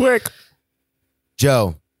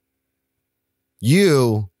 Joe,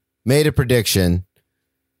 you made a prediction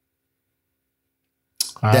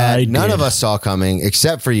that none of us saw coming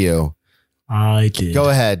except for you. I did. Go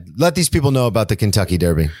ahead. Let these people know about the Kentucky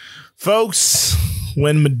Derby. Folks,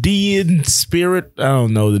 when Medina Spirit, I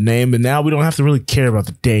don't know the name, but now we don't have to really care about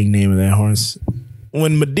the dang name of that horse.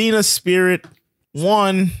 When Medina Spirit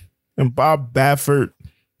won and Bob Baffert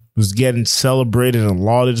was getting celebrated and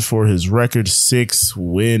lauded for his record 6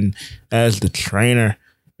 win as the trainer,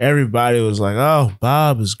 everybody was like, oh,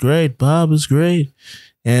 Bob is great. Bob is great.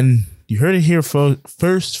 And you heard it here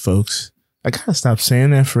first, folks. I gotta stop saying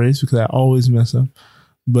that phrase because I always mess up.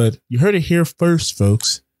 But you heard it here first,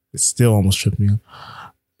 folks. It still almost tripped me up.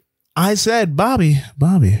 I said, Bob.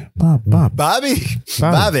 Bob.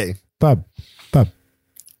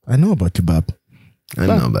 I know about you, Bob. I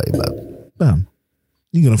know about you, Bob. Bob.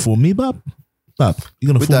 You gonna fool me, Bob? Bob, you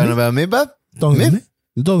gonna We fool me? talking about me, Bob? Talking to me?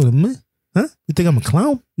 You talking to me? Huh? You think I'm a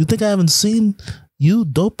clown? You think I haven't seen you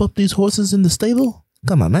dope up these horses in the stable?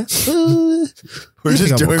 Come on, man. We're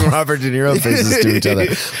just doing Robert De Niro faces to each other.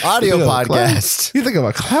 Audio podcast. You think I'm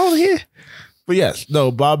a clown here? But yes,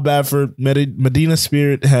 no, Bob Baffert, Medina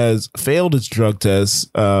Spirit has failed its drug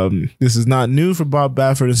test. This is not new for Bob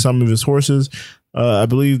Baffert and some of his horses. I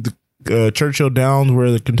believe the Churchill Downs, where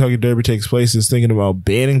the Kentucky Derby takes place, is thinking about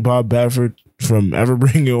banning Bob Baffert from ever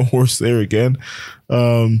bringing a horse there again.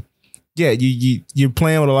 Yeah, you're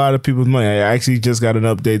playing with a lot of people's money. I actually just got an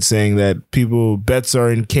update saying that bets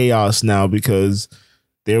are in chaos now because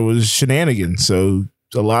there was shenanigans. So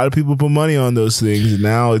a lot of people put money on those things, and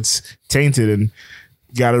now it's tainted and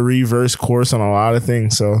got to reverse course on a lot of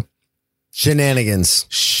things. So shenanigans.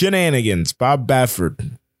 Bob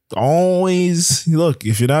Baffert. Always look,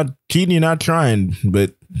 if you're not cheating, you're not trying.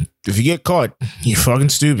 But if you get caught, you're fucking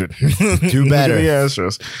stupid. Do better. Yeah,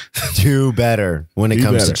 Do better when it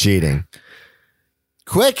comes to cheating.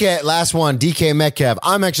 Quick hit, last one, DK Metcalf.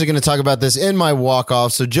 I'm actually going to talk about this in my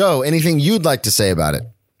walk-off. So, Joe, anything you'd like to say about it?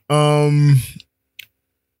 Yeah,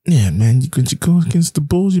 man, you go against the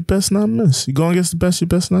Bulls, you best not miss. You go against the best, you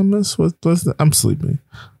best not miss. I'm sleeping.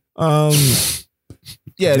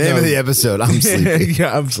 Yeah, name of the episode. I'm sleeping.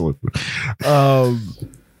 Yeah, I'm sleeping.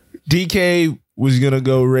 DK was gonna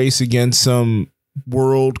go race against some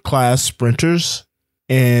world-class sprinters,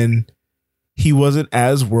 and he wasn't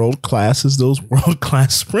as world-class as those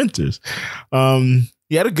world-class sprinters.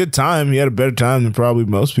 He had a good time. He had a better time than probably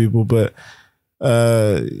most people, but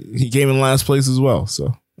he came in last place as well.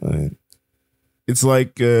 So it's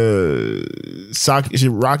like is it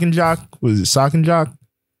Rock and Jock? Was it Sock and Jock?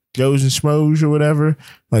 Joes and Schmoes or whatever.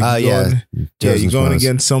 Like you're going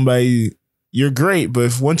against somebody. You're great,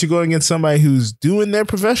 but once you're going against somebody who's doing their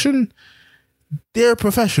profession, they're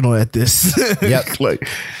professional at this. Yep.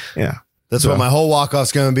 That's what my whole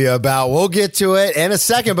walk-off's going to be about. We'll get to it in a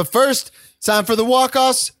second, but first, it's time for the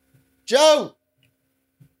walk-offs. Joe.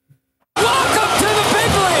 Welcome to the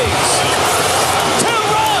big leagues.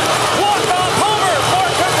 2-run walk-off homer for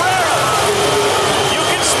Cabrera. You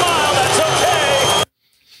can smile, that's okay.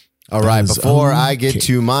 All right, before I get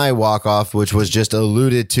to my walk-off, which was just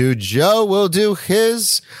alluded to, Joe will do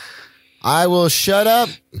his. I will shut up.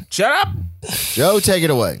 Shut up. Joe, take it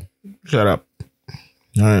away. Shut up.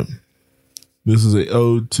 All right. This is an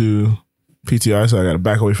ode to PTI, so I got to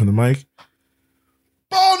back away from the mic.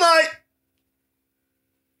 Ball night.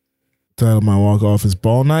 Title of my walk-off is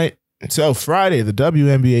Ball Night. So Friday, the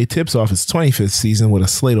WNBA tips off its 25th season with a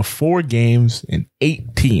slate of 4 games and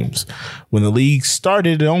 8 teams. When the league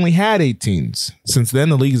started, it only had 8 teams. Since then,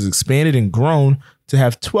 the league has expanded and grown to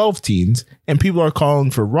have 12 teams, and people are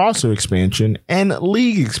calling for roster expansion and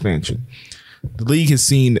league expansion. The league has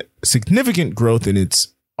seen significant growth in its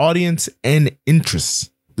audience and interests.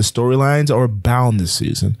 The storylines are abound this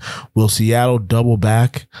season. Will Seattle double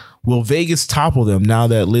back? Will Vegas topple them now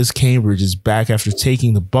that Liz Cambridge is back after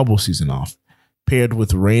taking the bubble season off? Paired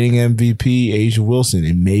with reigning MVP Asia Wilson,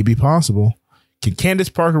 it may be possible. Can Candace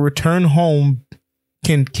Parker returning home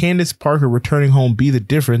be the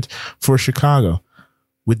difference for Chicago?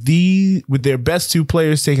 With their best 2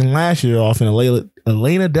 players taking last year off and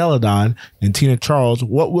Elena Deladon and Tina Charles,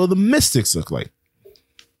 what will the Mystics look like?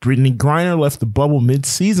 Brittany Griner left the bubble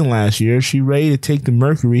mid-season last year. She ready to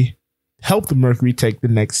help the Mercury take the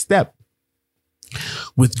next step.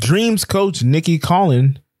 With Dreams coach Nikki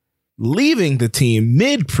Collin leaving the team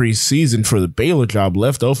mid-preseason for the Baylor job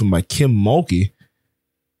left open by Kim Mulkey,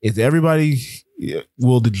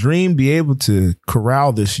 will the Dream be able to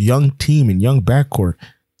corral this young team and young backcourt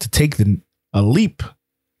to take a leap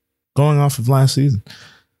going off of last season?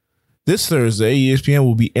 This Thursday, ESPN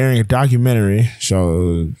will be airing a documentary.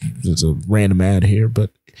 So there's a random ad here, but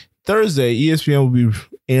Thursday, ESPN will be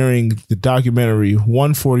airing the documentary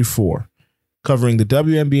 144, covering the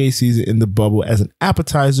WNBA season in the bubble as an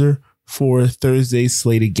appetizer for Thursday's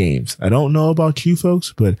slated games. I don't know about you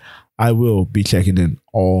folks, but I will be checking in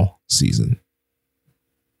all season.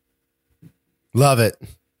 Love it.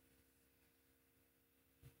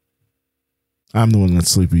 I'm the one that's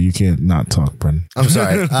sleepy. You can't not talk, Brendan. I'm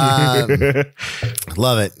sorry.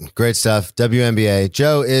 Love it. Great stuff. WNBA.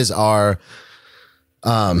 Joe is our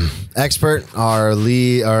expert, our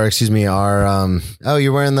lead, or excuse me, our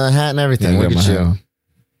you're wearing the hat and everything. Yeah, look at you. hat.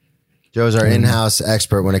 Joe's our in-house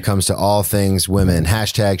expert when it comes to all things women.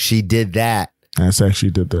 Hashtag she did that. I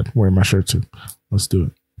actually did that. Wearing my shirt too. Let's do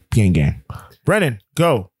it. Gang gang. Brennan,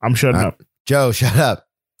 go. I'm shutting up. Joe, shut up.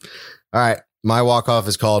 All right. My walk-off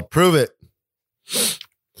is called Prove It.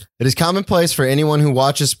 It is commonplace for anyone who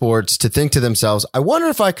watches sports to think to themselves, I wonder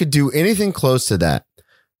if I could do anything close to that.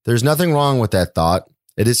 There's nothing wrong with that thought.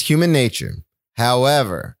 It is human nature.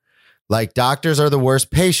 However, like doctors are the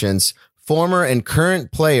worst patients, former and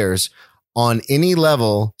current players on any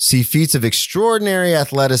level see feats of extraordinary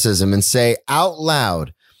athleticism and say out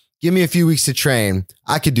loud, give me a few weeks to train.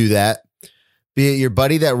 I could do that. Be it your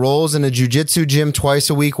buddy that rolls in a jiu-jitsu gym twice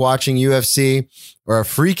a week watching UFC, or a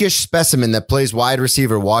freakish specimen that plays wide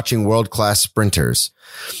receiver watching world-class sprinters.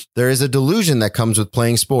 There is a delusion that comes with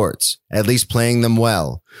playing sports, at least playing them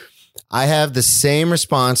well. I have the same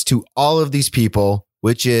response to all of these people,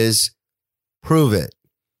 which is prove it.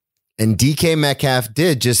 And DK Metcalf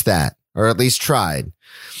did just that, or at least tried.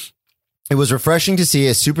 It was refreshing to see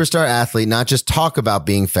a superstar athlete not just talk about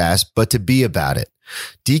being fast, but to be about it.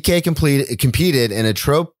 DK competed in a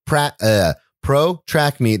pro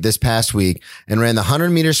track meet this past week and ran the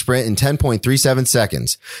 100-meter sprint in 10.37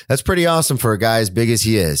 seconds. That's pretty awesome for a guy as big as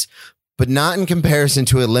he is, but not in comparison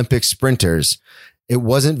to Olympic sprinters. It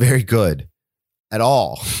wasn't very good at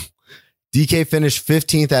all. DK finished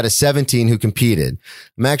 15th out of 17 who competed.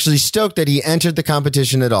 I'm actually stoked that he entered the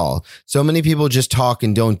competition at all. So many people just talk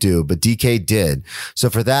and don't do, but DK did. So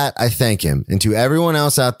for that, I thank him. And to everyone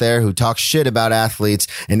else out there who talks shit about athletes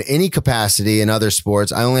in any capacity in other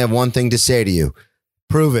sports, I only have one thing to say to you.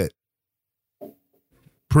 Prove it.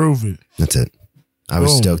 Prove it. That's it. I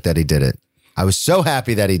was stoked that he did it. I was so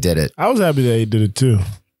happy that he did it. I was happy that he did it too.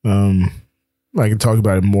 I can talk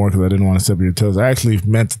about it more because I didn't want to step on your toes. I actually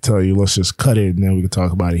meant to tell you, let's just cut it and then we can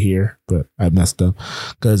talk about it here. But I messed up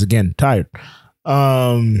because, again, tired.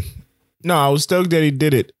 No, I was stoked that he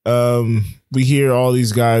did it. We hear all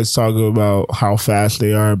these guys talk about how fast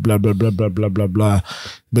they are, blah, blah, blah, blah, blah, blah, blah.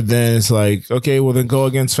 But then it's like, okay, well, then go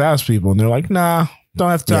against fast people. And they're like, nah,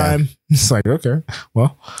 don't have time. Yeah. It's like, okay,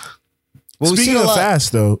 well speaking of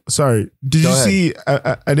fast, though, sorry, did you see?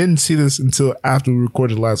 I didn't see this until after we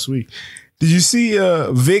recorded last week. Did you see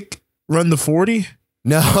Vic run the 40?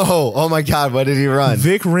 No. Oh, my God. What did he run?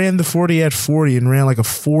 Vic ran the 40 at 40 and ran like a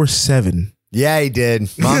 4.7. Yeah, he did.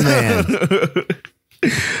 My man.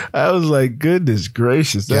 I was like, goodness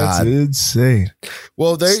gracious. That's insane.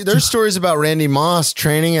 Well, there's stories about Randy Moss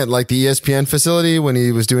training at like the ESPN facility when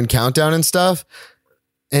he was doing Countdown and stuff.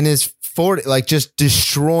 And his 40, like just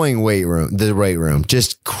destroying the weight room,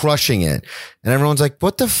 just crushing it. And everyone's like,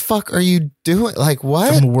 what the fuck are you doing? Like,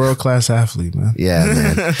 what? I'm a world-class athlete, man. Yeah,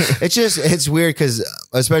 man. It's weird because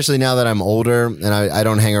especially now that I'm older and I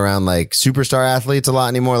don't hang around like superstar athletes a lot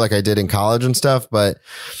anymore like I did in college and stuff. But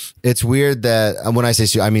it's weird that when I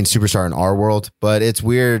say, I mean superstar in our world, but it's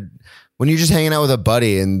weird when you're just hanging out with a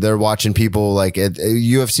buddy and they're watching people like at a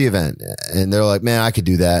UFC event and they're like, man, I could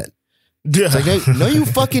do that. It's like, no, you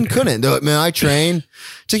fucking couldn't. They're like, man, I train.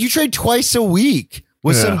 It's like you train twice a week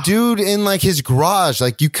with some dude in like his garage.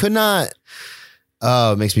 Like you could not.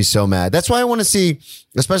 Oh, it makes me so mad. That's why I want to see,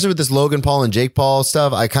 especially with this Logan Paul and Jake Paul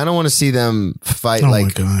stuff. I kind of want to see them fight my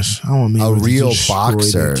gosh. I want a real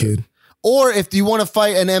boxer. Or if you want to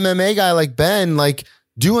fight an MMA guy like Ben, like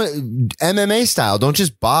do it MMA style. Don't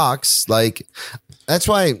just box. Like that's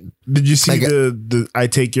why. Did you see the I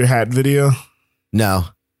Take Your Hat video? No.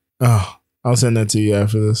 Oh, I'll send that to you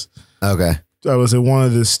after this. Okay. I was at one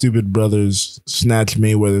of the stupid brothers snatched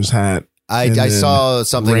Mayweather's hat. I saw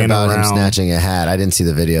something about him snatching a hat. I didn't see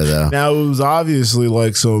the video though. Now it was obviously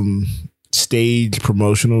like some stage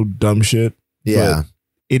promotional dumb shit. Yeah.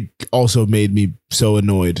 It also made me so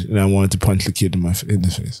annoyed, and I wanted to punch the kid in the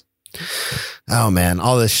face. Oh man,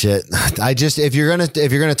 all this shit. If you're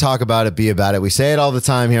gonna talk about it, be about it. We say it all the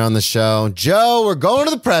time here on the show. Joe, we're going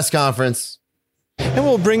to the press conference, And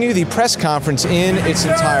we'll bring you the press conference in its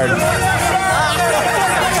entirety.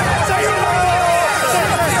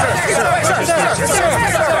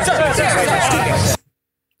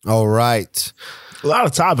 All right. A lot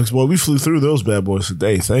of topics, boy. We flew through those bad boys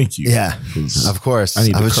today. Thank you. Yeah, of course. I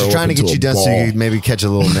was just curl trying to up get into you a done so ball. you could maybe catch a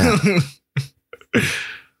little nap.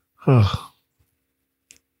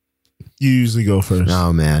 You usually go first.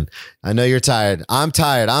 Oh, man. I know you're tired. I'm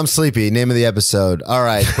tired. I'm sleepy. Name of the episode. All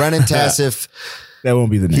right. Brennan Tassif. That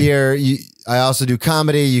won't be the name. Here, I also do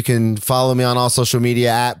comedy. You can follow me on all social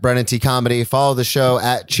media at Brennan T Comedy. Follow the show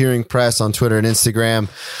at Cheering Press on Twitter and Instagram.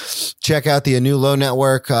 Check out the Anulo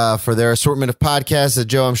Network for their assortment of podcasts that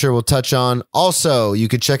Joe, I'm sure, will touch on. Also, you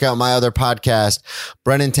could check out my other podcast,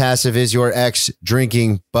 Brennan Tassif is Your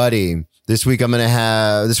Ex-Drinking Buddy. This week I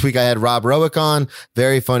had Rob Rowick on,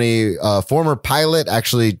 very funny, former pilot,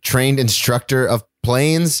 actually trained instructor of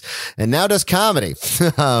planes, and now does comedy.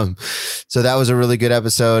 So that was a really good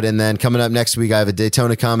episode. And then coming up next week, I have a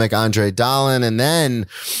Daytona comic, Andre Dahlin. And then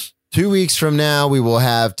 2 weeks from now, we will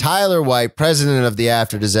have Tyler White, president of the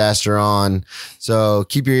After Disaster, on. So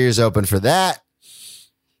keep your ears open for that.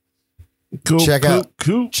 Cool. Check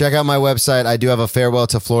out my website. I do have a Farewell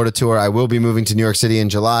to Florida tour. I will be moving to New York City in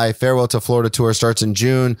July. Farewell to Florida tour starts in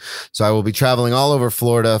June. So I will be traveling all over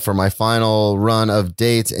Florida for my final run of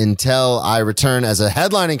dates until I return as a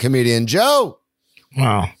headlining comedian. Joe.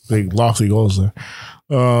 Wow. Big lofty goals there.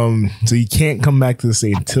 So you can't come back to the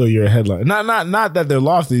state until you're a headliner. Not that they're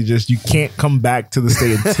lofty, just you can't come back to the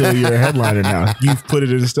state until you're a headliner now. You've put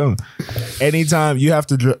it in stone. Anytime you have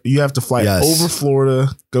to fly over Florida,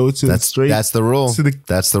 go to that's the rule.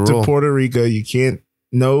 That's the rule. To Puerto Rico. You can't,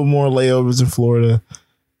 no more layovers in Florida.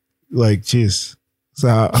 Like, jeez. So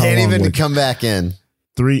how can't long, even like, come back in.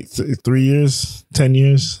 3 years, 10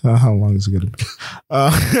 years. How long is it going to be?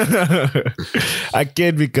 I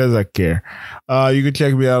kid because I care. You can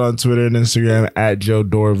check me out on Twitter and Instagram at Joe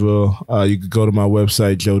Dorville. You can go to my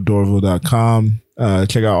website, joedorville.com.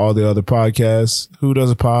 Check out all the other podcasts. Who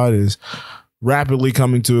Does a Pod is rapidly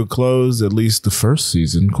coming to a close, at least the first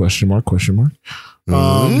season, question mark.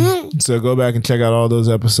 So go back and check out all those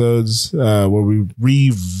episodes where we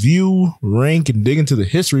review, rank, and dig into the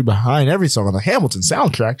history behind every song on the Hamilton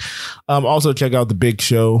soundtrack. Also check out The Big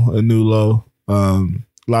Show, Anulo. A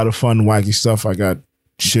lot of fun, wacky stuff. I got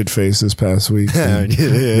shit-faced this past week. We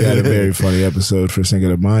had a very funny episode for Cinco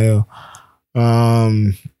de Mayo.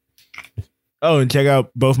 And check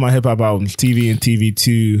out both my hip-hop albums, TV and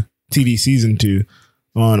TV Season 2.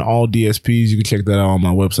 On all DSPs. You can check that out on my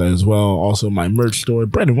website as well. Also my merch store.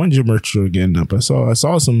 Brandon, when's your merch store getting up? I saw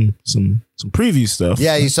some preview stuff.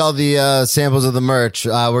 Yeah, you saw the samples of the merch.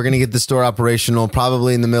 We're gonna get the store operational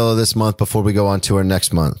probably in the middle of this month before we go on tour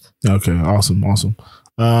next month. Okay, awesome.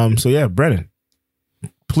 So yeah, Brandon,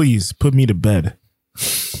 please put me to bed.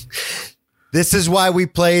 This is why we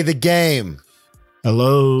play the game.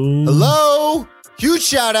 Hello. Huge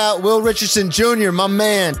shout out, Will Richardson Jr., my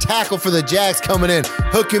man, tackle for the Jags coming in,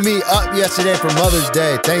 hooking me up yesterday for Mother's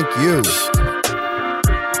Day. Thank you.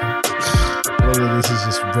 This is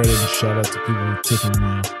just Brennan shout out to people who tip him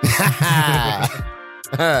off.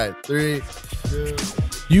 All right, 3, 2.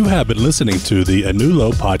 You have been listening to the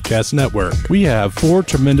Anulo Podcast Network. We have 4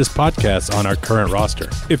 tremendous podcasts on our current roster.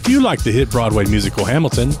 If you like the hit Broadway musical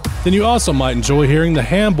Hamilton, then you also might enjoy hearing the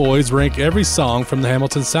Ham Boys rank every song from the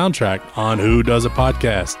Hamilton soundtrack on Who Does a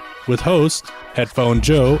Podcast, with hosts Headphone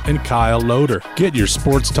Joe and Kyle Loader. Get your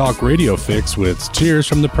sports talk radio fix with Cheers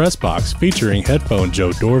from the Press Box, featuring Headphone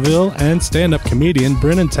Joe Dorville and stand-up comedian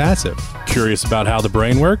Brennan Tassif. Curious about how the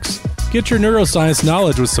brain works? Get your neuroscience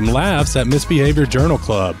knowledge with some laughs at Misbehavior Journal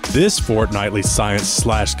Club. This fortnightly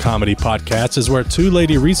science/comedy podcast is where 2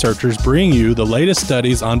 lady researchers bring you the latest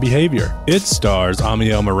studies on behavior. It stars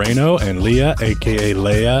Amiel Moreno and Leah, aka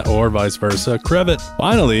Leia, or vice versa, Crevitt.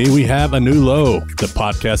 Finally, we have Anulo, the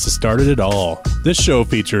podcast that started it all. This show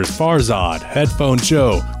features Farzad, Headphone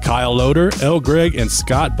Joe, Kyle Loader, L. Greg, and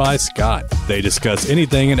Scott by Scott. They discuss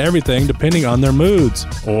anything and everything depending on their moods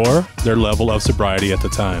or their level of sobriety at the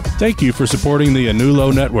time. Thank you for supporting the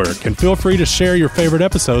Anulo Network, and feel free to share your favorite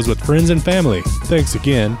episodes with friends and family. Thanks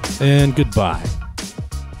again, and goodbye.